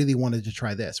gosh, I really wanted to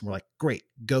try this. And we're like, great,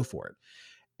 go for it.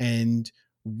 And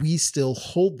we still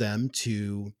hold them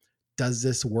to, does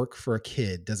this work for a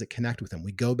kid? Does it connect with them?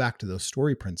 We go back to those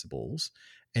story principles.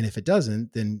 And if it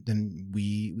doesn't, then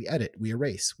we edit, we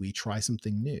erase, we try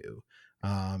something new.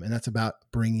 And that's about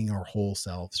bringing our whole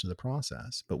selves to the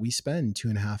process. But we spend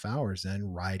 2.5 hours then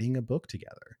writing a book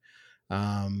together.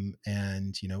 And,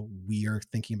 we are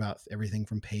thinking about everything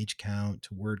from page count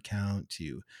to word count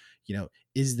to,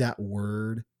 is that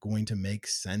word going to make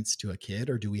sense to a kid,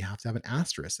 or do we have to have an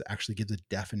asterisk that actually gives a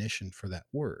definition for that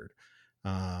word?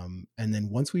 And then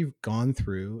once we've gone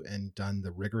through and done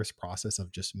the rigorous process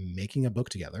of just making a book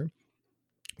together,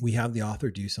 we have the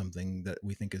author do something that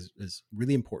we think is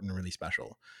really important and really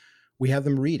special. We have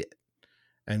them read it,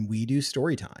 and we do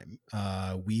story time.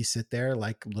 We sit there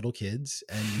like little kids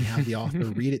and we have the author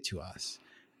read it to us.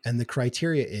 And the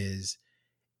criteria is,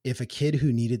 if a kid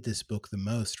who needed this book the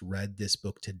most read this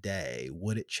book today,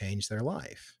 would it change their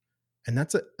life? And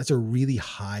that's a really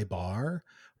high bar,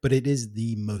 but it is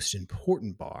the most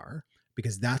important bar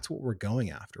because that's what we're going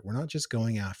after. We're not just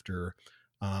going after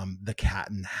the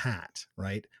cat in the hat,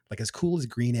 right? Like as cool as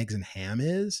green eggs and ham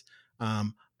is,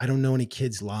 I don't know any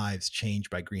kids' lives changed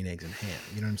by green eggs and ham.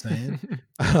 You know what I'm saying?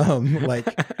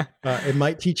 It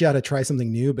might teach you how to try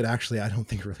something new, but actually I don't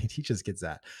think it really teaches kids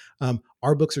that.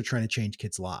 Our books are trying to change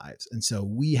kids' lives. And so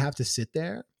we have to sit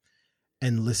there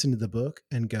and listen to the book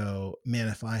and go, man,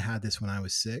 if I had this when I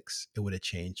was 6, it would have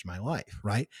changed my life.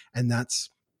 Right. And that's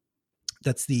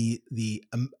the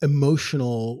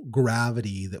emotional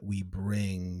gravity that we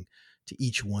bring to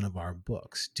each one of our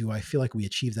books. Do I feel like we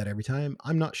achieve that every time?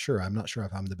 I'm not sure. I'm not sure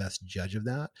if I'm the best judge of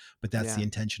that, but that's the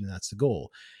intention and that's the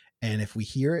goal. And if we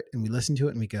hear it and we listen to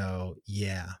it and we go,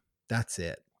 yeah, that's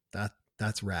it.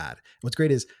 That's rad. And what's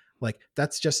great is like,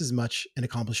 that's just as much an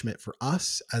accomplishment for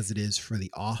us as it is for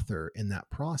the author in that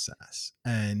process.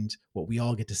 And what we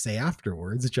all get to say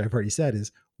afterwards, which I've already said,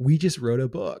 is we just wrote a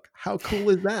book. How cool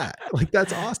is that? Like,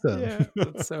 that's awesome. Yeah,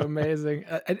 that's so amazing.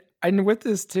 And with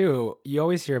this too, you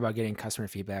always hear about getting customer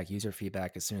feedback, user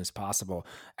feedback as soon as possible.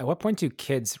 At what point do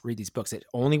kids read these books? It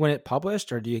only when it's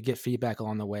published, or do you get feedback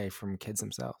along the way from kids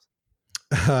themselves?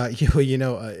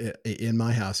 In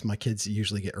my house, my kids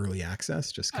usually get early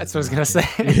access just because that's what I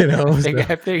was going to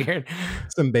say. I figured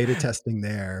some beta testing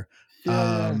there.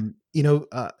 Yeah.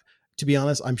 To be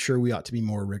honest, I'm sure we ought to be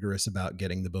more rigorous about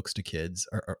getting the books to kids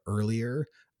earlier.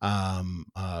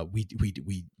 We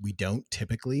don't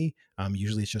typically.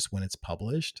 Usually it's just when it's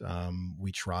published.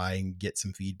 We try and get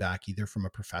some feedback either from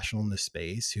a professional in the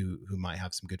space who might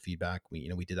have some good feedback. We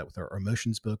did that with our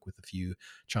emotions book with a few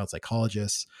child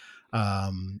psychologists.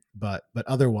 But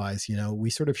otherwise, we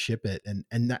sort of ship it, and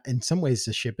that, in some ways,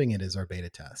 the shipping it is our beta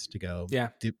test to go, yeah,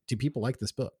 do people like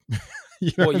this book?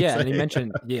 Well, yeah, and you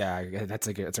mentioned, yeah, that's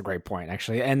a great point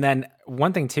actually. And then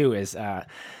one thing too is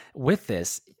with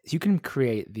this, you can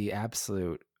create the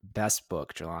absolute best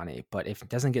book, Jelani, but if it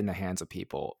doesn't get in the hands of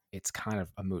people, it's kind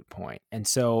of a moot point. And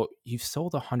so you've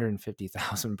sold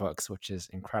 150,000 books, which is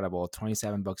incredible.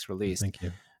 27 books released. Thank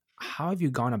you. How have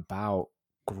you gone about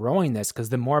growing this? Because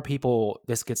the more people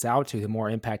this gets out to, the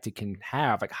more impact it can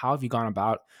have. Like, how have you gone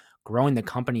about growing the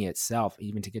company itself,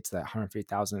 even to get to that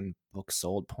 150,000 books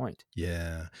sold point?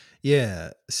 Yeah.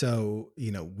 So,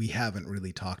 we haven't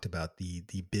really talked about the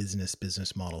business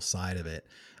model side of it.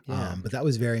 Yeah. But that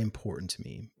was very important to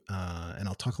me. And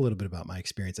I'll talk a little bit about my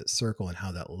experience at Circle and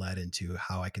how that led into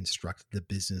how I constructed the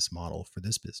business model for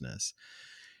this business.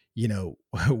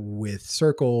 With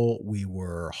Circle, we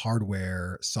were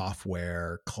hardware,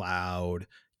 software, cloud,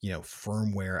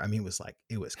 firmware. I mean,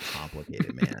 it was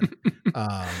complicated, man.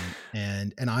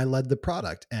 And I led the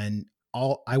product, and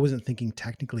I wasn't thinking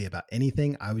technically about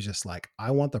anything. I was just like,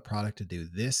 I want the product to do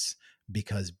this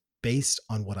because based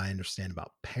on what I understand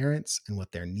about parents and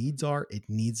what their needs are, it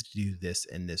needs to do this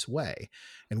in this way.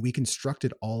 And we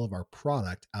constructed all of our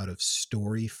product out of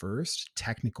story first,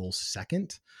 technical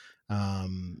second.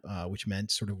 Which meant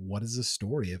sort of what is the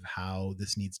story of how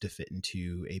this needs to fit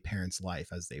into a parent's life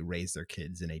as they raise their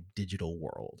kids in a digital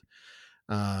world.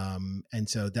 And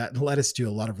so that led us to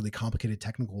a lot of really complicated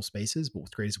technical spaces. But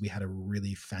what's great is we had a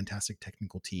really fantastic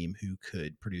technical team who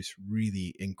could produce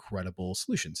really incredible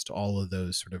solutions to all of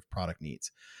those sort of product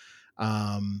needs.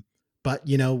 But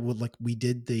like we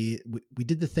did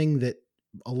the thing that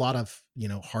a lot of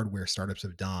hardware startups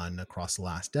have done across the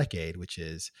last decade, which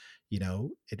is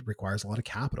it requires a lot of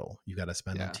capital. You got to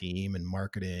spend on Yeah. team and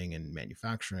marketing and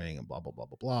manufacturing and blah blah blah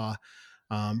blah blah.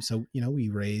 So we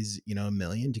raised $1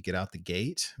 million to get out the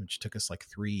gate, which took us like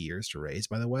 3 years to raise,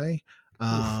 by the way.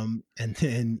 Oof. And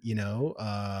then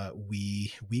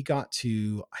we got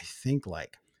to, I think,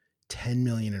 like 10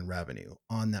 million in revenue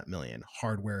on that million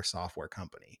hardware software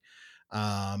company.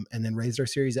 And then raised our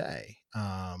Series A.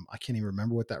 I can't even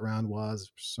remember what that round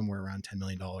was, somewhere around $10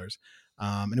 million.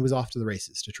 And it was off to the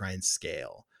races to try and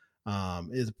scale.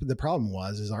 The problem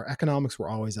was our economics were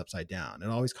always upside down. It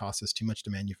always cost us too much to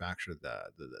manufacture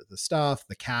the stuff.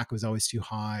 The CAC was always too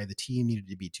high. The team needed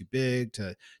to be too big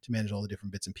to manage all the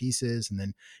different bits and pieces. And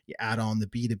then you add on the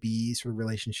B2B sort of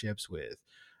relationships with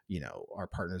our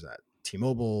partners at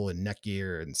T-Mobile and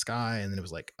Netgear and Sky. And then it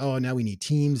was like, oh, now we need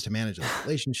teams to manage those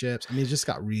relationships. I mean, it just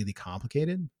got really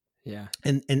complicated. Yeah.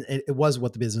 And it was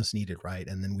what the business needed, right?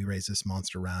 And then we raised this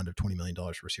monster round of $20 million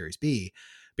for Series B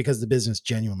because the business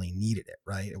genuinely needed it,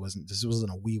 right? This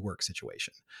wasn't a WeWork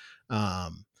situation.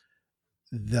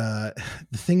 The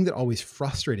thing that always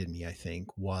frustrated me, I think,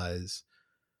 was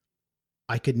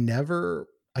I could never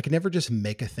just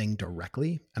make a thing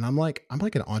directly. And I'm like an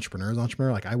entrepreneur's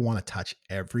entrepreneur. Like I want to touch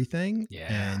everything. Yeah.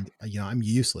 And I'm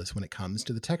useless when it comes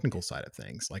to the technical side of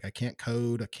things. Like I can't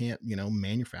code, I can't,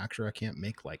 manufacture, I can't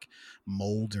make like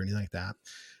molds or anything like that.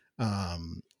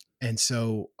 And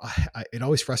so it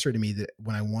always frustrated me that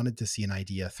when I wanted to see an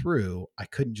idea through, I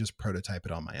couldn't just prototype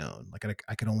it on my own. Like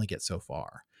I could only get so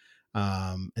far.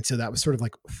 And so that was sort of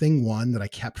like thing one that I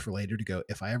kept for later to go,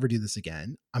 if I ever do this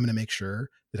again, I'm going to make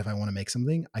sure that if I want to make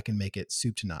something, I can make it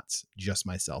soup to nuts, just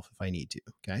myself if I need to.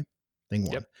 Okay. Thing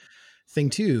one. Yep.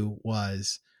 Thing two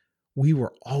was we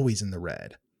were always in the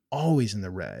red, always in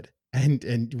the red.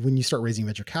 And when you start raising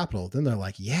venture capital, then they're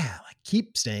like, yeah, like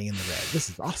keep staying in the red. This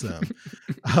is awesome.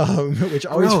 Which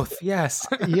always, Growth. Yes.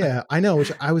 yeah, I know,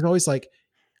 which I was always like,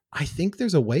 I think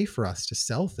there's a way for us to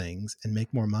sell things and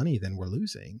make more money than we're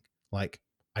losing. Like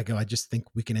I just think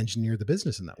we can engineer the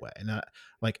business in that way. And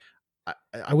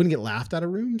I wouldn't get laughed out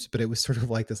of rooms, but it was sort of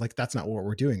like this, like, that's not what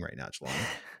we're doing right now, Jelani.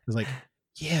 It was like,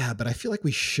 yeah, but I feel like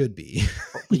we should be.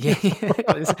 Yeah.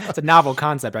 It's a novel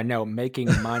concept. I know, making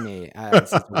money.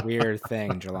 It's a weird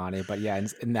thing, Jelani. But yeah,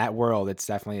 in that world, it's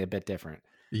definitely a bit different.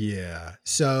 Yeah.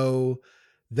 So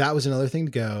that was another thing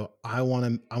to go, I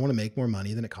want to make more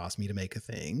money than it costs me to make a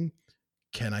thing.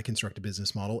 Can I construct a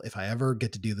business model if I ever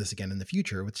get to do this again in the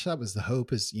future? Which that was the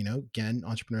hope is, again,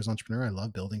 entrepreneur. I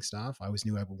love building stuff. I always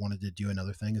knew I wanted to do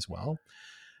another thing as well.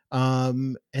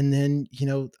 And then,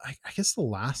 I guess the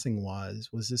last thing was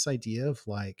this idea of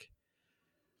like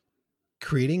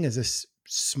creating as this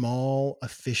small,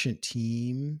 efficient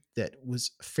team that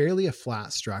was fairly a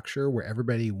flat structure where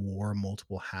everybody wore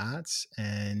multiple hats.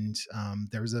 And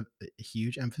there was a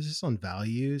huge emphasis on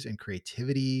values and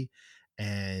creativity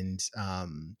and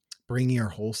bringing our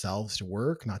whole selves to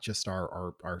work, not just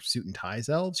our suit and tie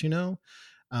selves, and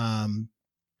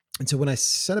so when I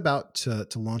set about to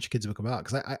launch Kids Book About,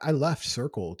 because I left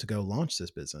Circle to go launch this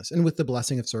business, and with the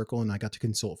blessing of Circle, and I got to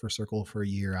consult for Circle for a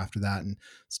year after that, and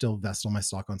still vest all my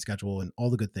stock on schedule and all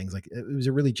the good things. Like it was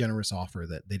a really generous offer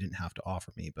that they didn't have to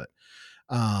offer me, but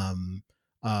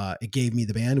it gave me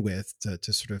the bandwidth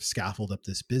to sort of scaffold up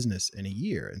this business in a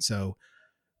year. And so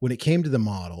when it came to the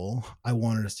model, I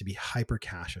wanted us to be hyper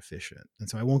cash efficient. And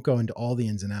so I won't go into all the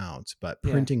ins and outs, but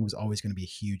printing was always going to be a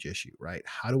huge issue, right?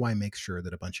 How do I make sure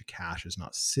that a bunch of cash is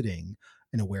not sitting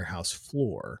in a warehouse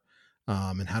floor?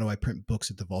 And how do I print books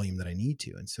at the volume that I need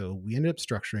to? And so we ended up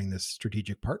structuring this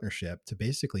strategic partnership to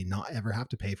basically not ever have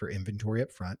to pay for inventory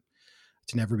up front,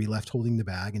 to never be left holding the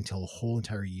bag until a whole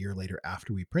entire year later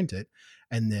after we print it.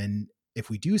 And then if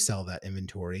we do sell that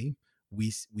inventory, we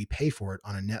pay for it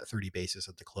on a net 30 basis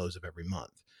at the close of every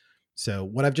month. So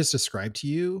what I've just described to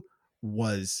you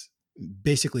was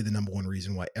basically the number one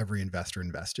reason why every investor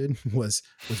invested was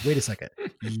wait a second,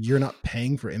 you're not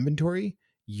paying for inventory.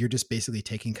 You're just basically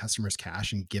taking customers'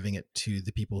 cash and giving it to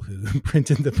the people who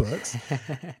printed the books.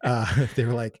 They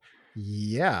were like,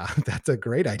 yeah, that's a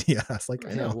great idea. I was like,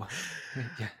 I know.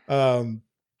 Yeah.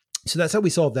 So that's how we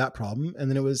solved that problem. And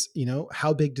then it was,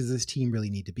 how big does this team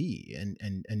really need to be?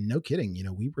 And no kidding,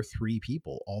 we were 3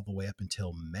 people all the way up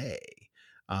until May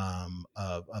of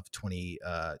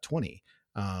 2020.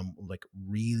 like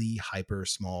really hyper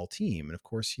small team. And of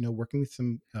course, working with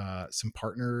some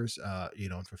partners,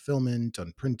 on fulfillment,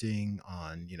 on printing,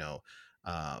 on,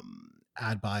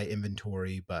 ad buy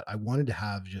inventory. But I wanted to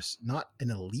have just not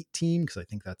an elite team, because I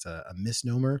think that's a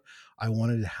misnomer. I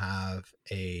wanted to have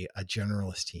a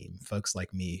generalist team, folks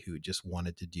like me who just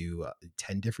wanted to do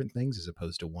 10 different things as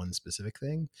opposed to one specific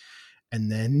thing. And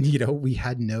then, we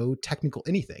had no technical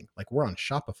anything. Like, we're on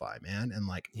Shopify, man. And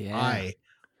like, Yeah.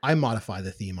 I modify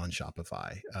the theme on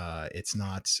Shopify. It's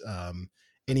not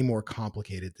any more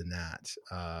complicated than that.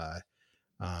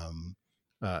 Um,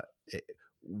 uh, it,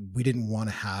 we didn't want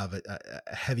to have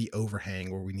a heavy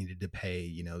overhang where we needed to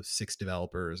pay, 6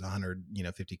 developers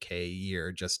 150K a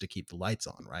year just to keep the lights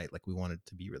on, right? Like, we wanted it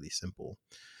to be really simple.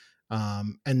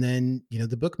 And then,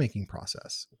 the bookmaking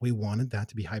process, we wanted that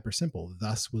to be hyper simple.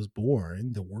 Thus was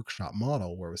born the workshop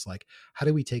model, where it was like, how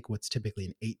do we take what's typically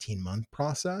an 18-month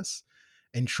process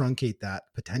and truncate that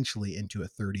potentially into a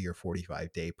 30 or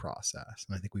 45-day process?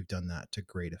 And I think we've done that to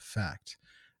great effect.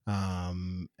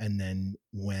 And then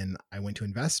when I went to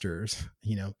investors,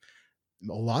 a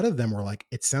lot of them were like,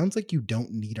 it sounds like you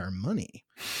don't need our money.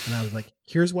 And I was like,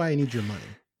 here's why I need your money.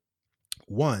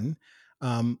 One,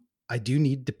 I do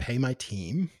need to pay my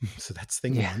team. So that's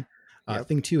thing one. Yep.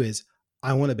 Thing two is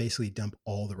I want to basically dump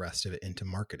all the rest of it into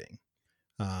marketing.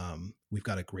 We've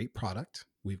got a great product.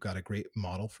 We've got a great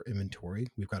model for inventory.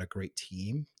 We've got a great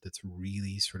team that's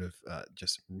really sort of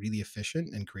just really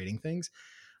efficient in creating things.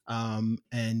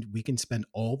 And we can spend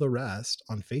all the rest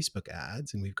on Facebook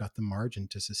ads, and we've got the margin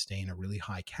to sustain a really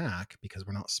high CAC because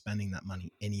we're not spending that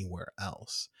money anywhere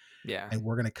else. Yeah. And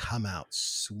we're going to come out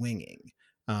swinging,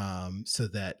 so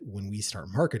that when we start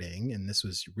marketing, and this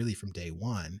was really from day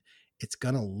one, it's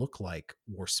going to look like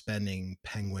we're spending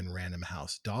Penguin Random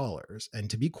House dollars. And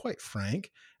to be quite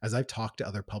frank, as I've talked to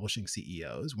other publishing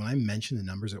CEOs, when I mention the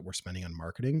numbers that we're spending on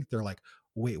marketing, they're like,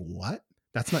 wait, what?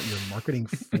 That's not your marketing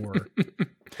for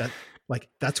that. Like,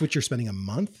 that's what you're spending a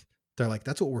month. They're like,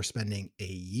 that's what we're spending a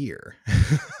year.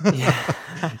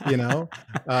 Yeah.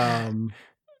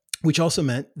 Which also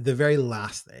meant the very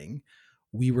last thing,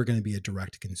 we were going to be a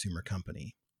direct to consumer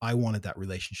company. I wanted that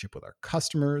relationship with our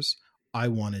customers. I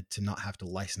wanted to not have to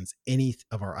license any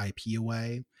of our IP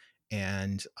away.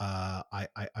 And I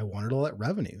wanted all that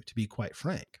revenue, to be quite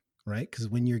frank, right? Because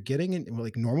when you're getting in,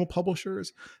 like, normal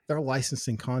publishers, they're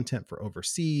licensing content for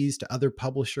overseas to other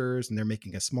publishers, and they're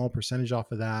making a small percentage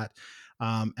off of that.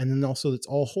 And then also it's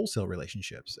all wholesale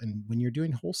relationships. And when you're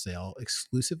doing wholesale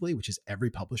exclusively, which is every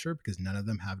publisher, because none of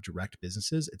them have direct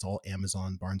businesses, it's all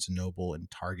Amazon, Barnes and Noble,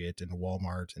 and Target, and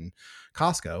Walmart, and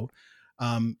Costco.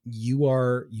 You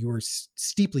are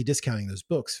steeply discounting those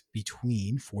books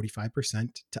between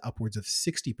 45% to upwards of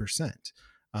 60%.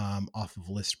 Off of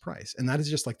list price. And that is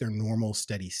just like their normal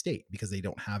steady state, because they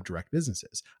don't have direct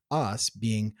businesses. Us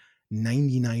being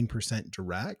 99%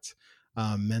 direct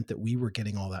meant that we were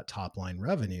getting all that top line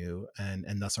revenue,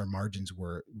 and thus our margins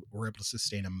were able to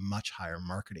sustain a much higher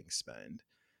marketing spend.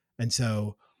 And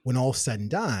so when all said and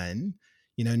done,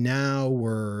 now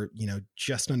we're,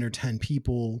 just under 10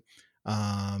 people.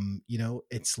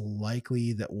 It's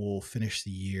likely that we'll finish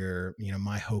the year.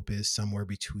 My hope is somewhere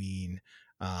between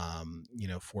 $4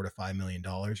 to $5 million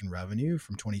in revenue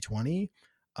from 2020,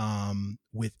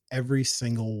 with every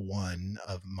single one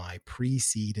of my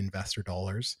pre-seed investor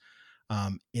dollars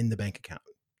in the bank account,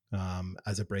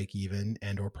 as a break even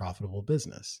and or profitable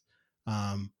business.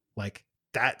 Like,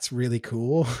 that's really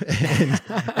cool.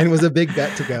 and was a big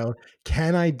bet to go,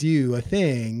 can I do a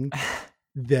thing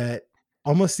that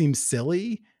almost seems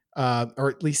silly, or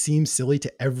at least seems silly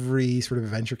to every sort of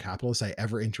venture capitalist I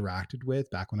ever interacted with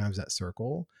back when I was at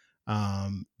Circle,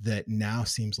 that now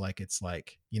seems like it's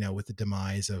like, with the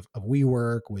demise of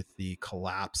WeWork, with the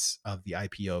collapse of the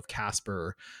IPO of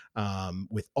Casper,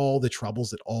 with all the troubles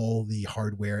that all the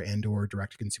hardware and or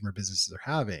direct to consumer businesses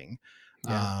are having,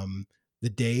 the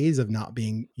days of not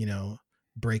being,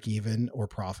 break even or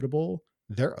profitable,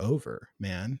 they're over,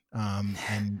 man.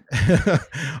 And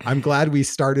I'm glad we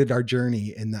started our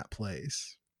journey in that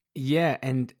place. Yeah.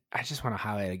 And I just want to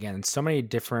highlight again, so many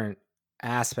different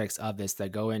aspects of this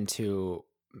that go into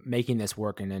making this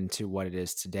work and into what it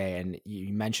is today. And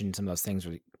you mentioned some of those things,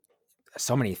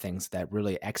 so many things that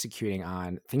really executing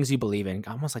on things you believe in,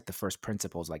 almost like the first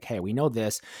principles, like, hey, we know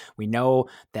this, we know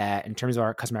that in terms of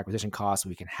our customer acquisition costs,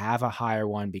 we can have a higher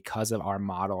one because of our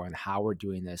model and how we're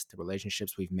doing this, the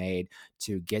relationships we've made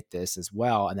to get this as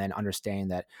well. And then understanding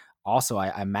that also,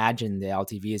 I imagine the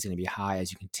LTV is going to be high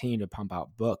as you continue to pump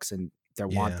out books and they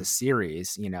want the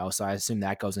series, so I assume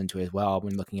that goes into it as well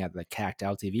when looking at the CAC to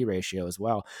LTV ratio as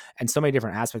well. And so many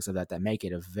different aspects of that make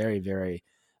it a very, very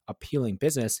appealing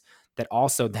business that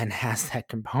also then has that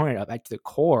component of, at the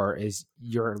core, is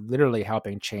you're literally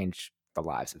helping change the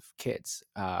lives of kids.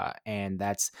 And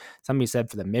that's something you said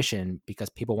for the mission, because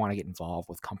people want to get involved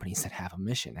with companies that have a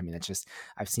mission. I mean, it's just,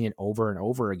 I've seen it over and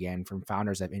over again from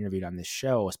founders I've interviewed on this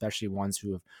show, especially ones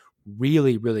who have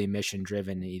really, really mission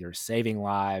driven, either saving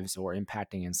lives or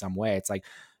impacting in some way. It's like,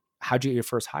 how'd you get your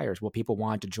first hires? Well, people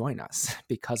wanted to join us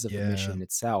because of the Yeah. mission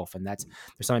itself. And there's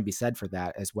something to be said for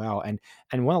that as well. And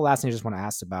one of the last things I just want to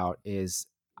ask about is,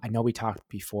 I know we talked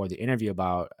before the interview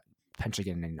about potentially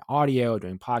getting into audio,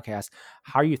 doing podcasts.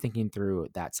 How are you thinking through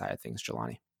that side of things,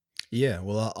 Jelani? Yeah,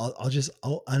 well,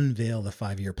 I'll unveil the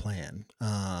 5-year plan.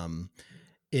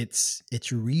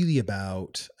 It's really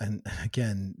about, and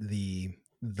again, the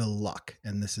luck,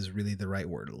 and this is really the right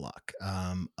word, luck,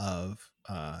 of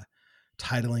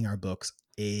titling our books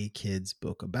A Kid's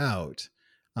Book About.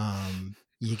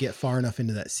 You get far enough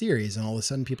into that series, and all of a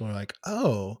sudden people are like,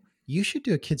 "Oh, you should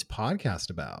do a kids podcast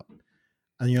about,"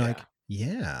 and you're like,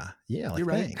 "Yeah, like, you're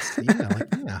right. thanks, yeah, like,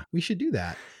 yeah, we should do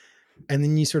that." And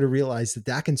then you sort of realize that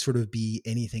that can sort of be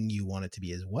anything you want it to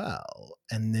be as well.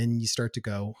 And then you start to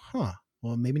go,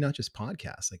 well, maybe not just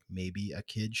podcasts, like maybe a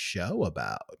kid's show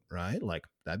about, right? Like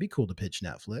that'd be cool to pitch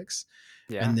Netflix.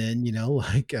 Yeah. And then,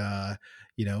 like,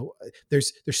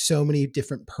 there's so many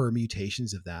different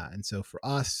permutations of that. And so for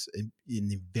us in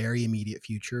the very immediate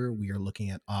future, we are looking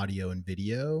at audio and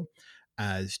video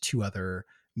as two other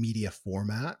media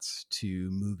formats to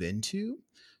move into,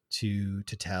 to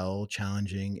tell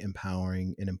challenging,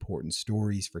 empowering, and important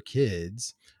stories for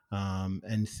kids,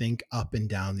 and think up and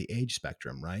down the age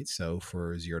spectrum, right? So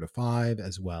for 0 to 5,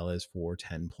 as well as for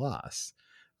 10 plus,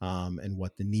 and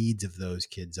what the needs of those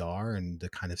kids are, and the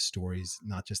kind of stories,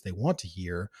 not just they want to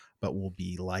hear, but will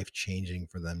be life-changing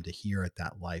for them to hear at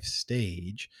that life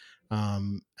stage.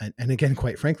 And again,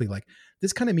 quite frankly, like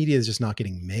this kind of media is just not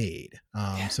getting made.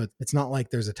 So it's not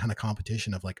like there's a ton of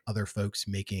competition of like other folks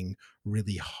making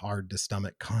really hard to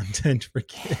stomach content for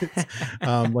kids.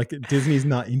 Like Disney's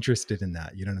not interested in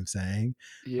that. You know what I'm saying?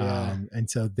 Yeah. And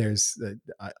so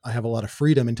I have a lot of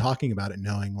freedom in talking about it,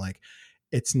 knowing like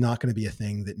it's not going to be a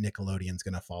thing that Nickelodeon's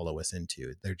going to follow us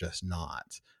into. They're just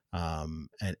not.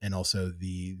 And also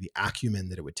the acumen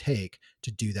that it would take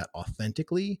to do that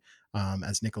authentically,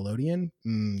 as Nickelodeon,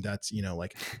 that's,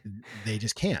 like they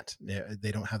just can't,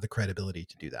 they don't have the credibility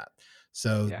to do that.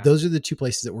 So those are the two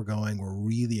places that we're going. We're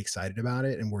really excited about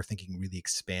it, and we're thinking really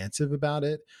expansive about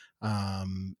it.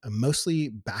 Mostly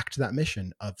back to that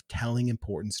mission of telling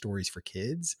important stories for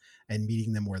kids and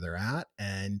meeting them where they're at.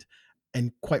 And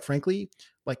quite frankly,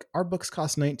 like our books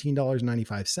cost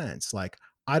 $19.95. Like,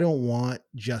 I don't want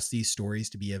just these stories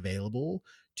to be available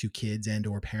to kids and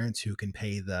or parents who can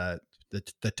pay the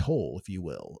toll, if you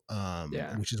will,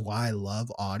 which is why I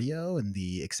love audio and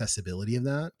the accessibility of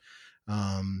that.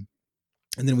 And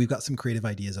then we've got some creative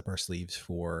ideas up our sleeves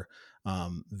for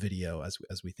video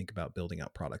as we think about building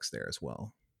out products there as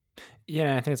well.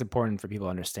 Yeah, I think it's important for people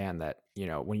to understand that,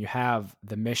 when you have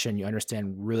the mission, you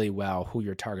understand really well who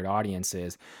your target audience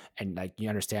is, and like you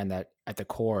understand that at the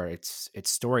core it's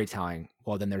storytelling.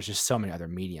 Well, then there's just so many other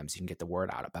mediums you can get the word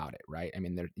out about it, right? I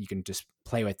mean, you can just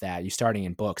play with that. You're starting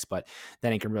in books, but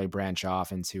then it can really branch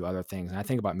off into other things. And I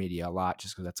think about media a lot,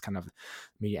 just because that's kind of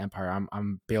media empire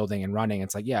I'm building and running.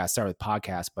 It's like, I started with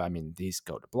podcasts, but I mean, these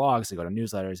go to blogs, they go to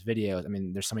newsletters, videos. I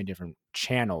mean, there's so many different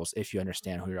channels if you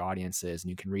understand who your audience is, and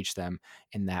you can reach them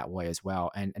in that way as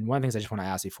well. And one of the things I just want to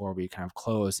ask before we kind of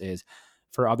close is,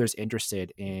 for others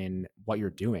interested in what you're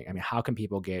doing, I mean, how can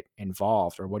people get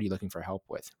involved, or what are you looking for help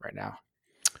with right now?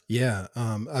 Yeah.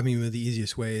 I mean, the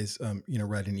easiest way is,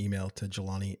 write an email to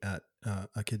Jelani at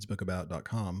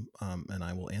akidsbookabout.com, and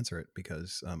I will answer it,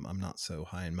 because I'm not so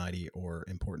high and mighty or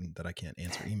important that I can't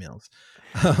answer emails.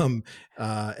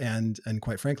 And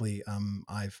quite frankly,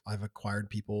 I've acquired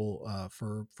people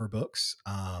for books,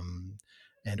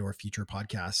 and or future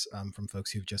podcasts, from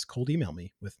folks who've just cold emailed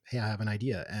me with, "Hey, I have an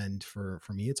idea." And for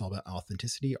me, it's all about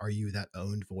authenticity. Are you that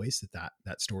owned voice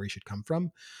that story should come from?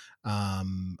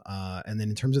 And then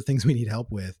in terms of things we need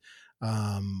help with,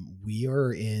 we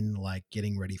are in like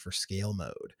getting ready for scale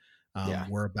mode.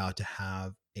 We're about to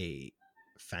have a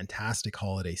fantastic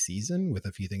holiday season with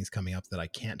a few things coming up that I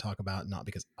can't talk about, not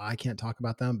because I can't talk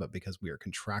about them, but because we are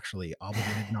contractually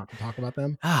obligated not to talk about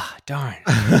them. Darn.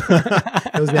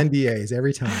 Those NDAs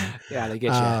every time. Yeah, they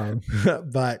get you.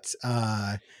 But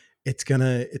it's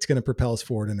gonna propel us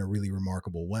forward in a really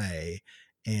remarkable way.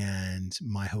 And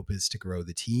my hope is to grow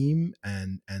the team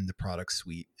and the product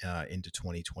suite into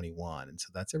 2021. And so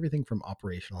that's everything from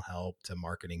operational help to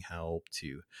marketing help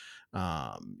to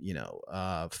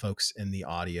folks in the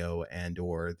audio and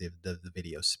or the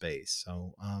video space.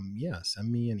 So yeah,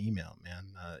 send me an email,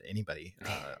 man. Anybody,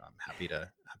 I'm happy to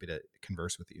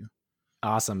converse with you.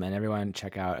 Awesome. And everyone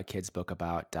check out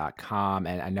akidsbookabout.com.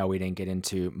 And I know we didn't get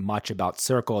into much about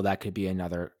Circle. That could be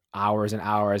another hours and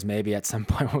hours, maybe at some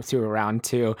point we'll do a round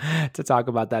two to talk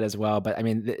about that as well. But I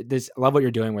mean, I love what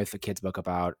you're doing with the Kids Book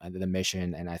About, the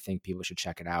mission, and I think people should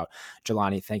check it out.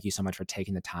 Jelani, thank you so much for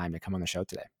taking the time to come on the show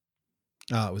today.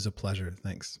 It was a pleasure.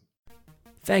 Thanks.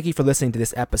 Thank you for listening to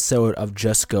this episode of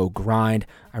Just Go Grind.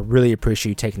 I really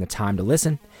appreciate you taking the time to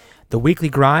listen. The Weekly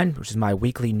Grind, which is my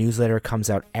weekly newsletter, comes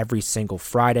out every single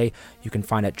Friday. You can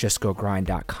find it at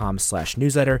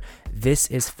justgogrind.com/newsletter. This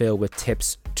is filled with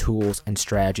tips, tools, and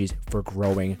strategies for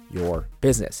growing your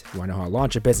business. If you want to know how to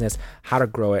launch a business, how to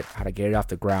grow it, how to get it off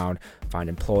the ground, find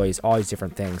employees, all these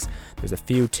different things. There's a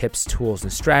few tips, tools,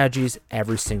 and strategies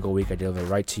every single week I deliver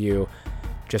right to you.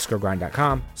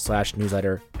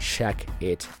 justgogrind.com/newsletter. Check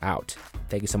it out.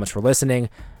 Thank you so much for listening.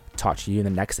 Talk to you in the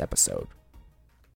next episode.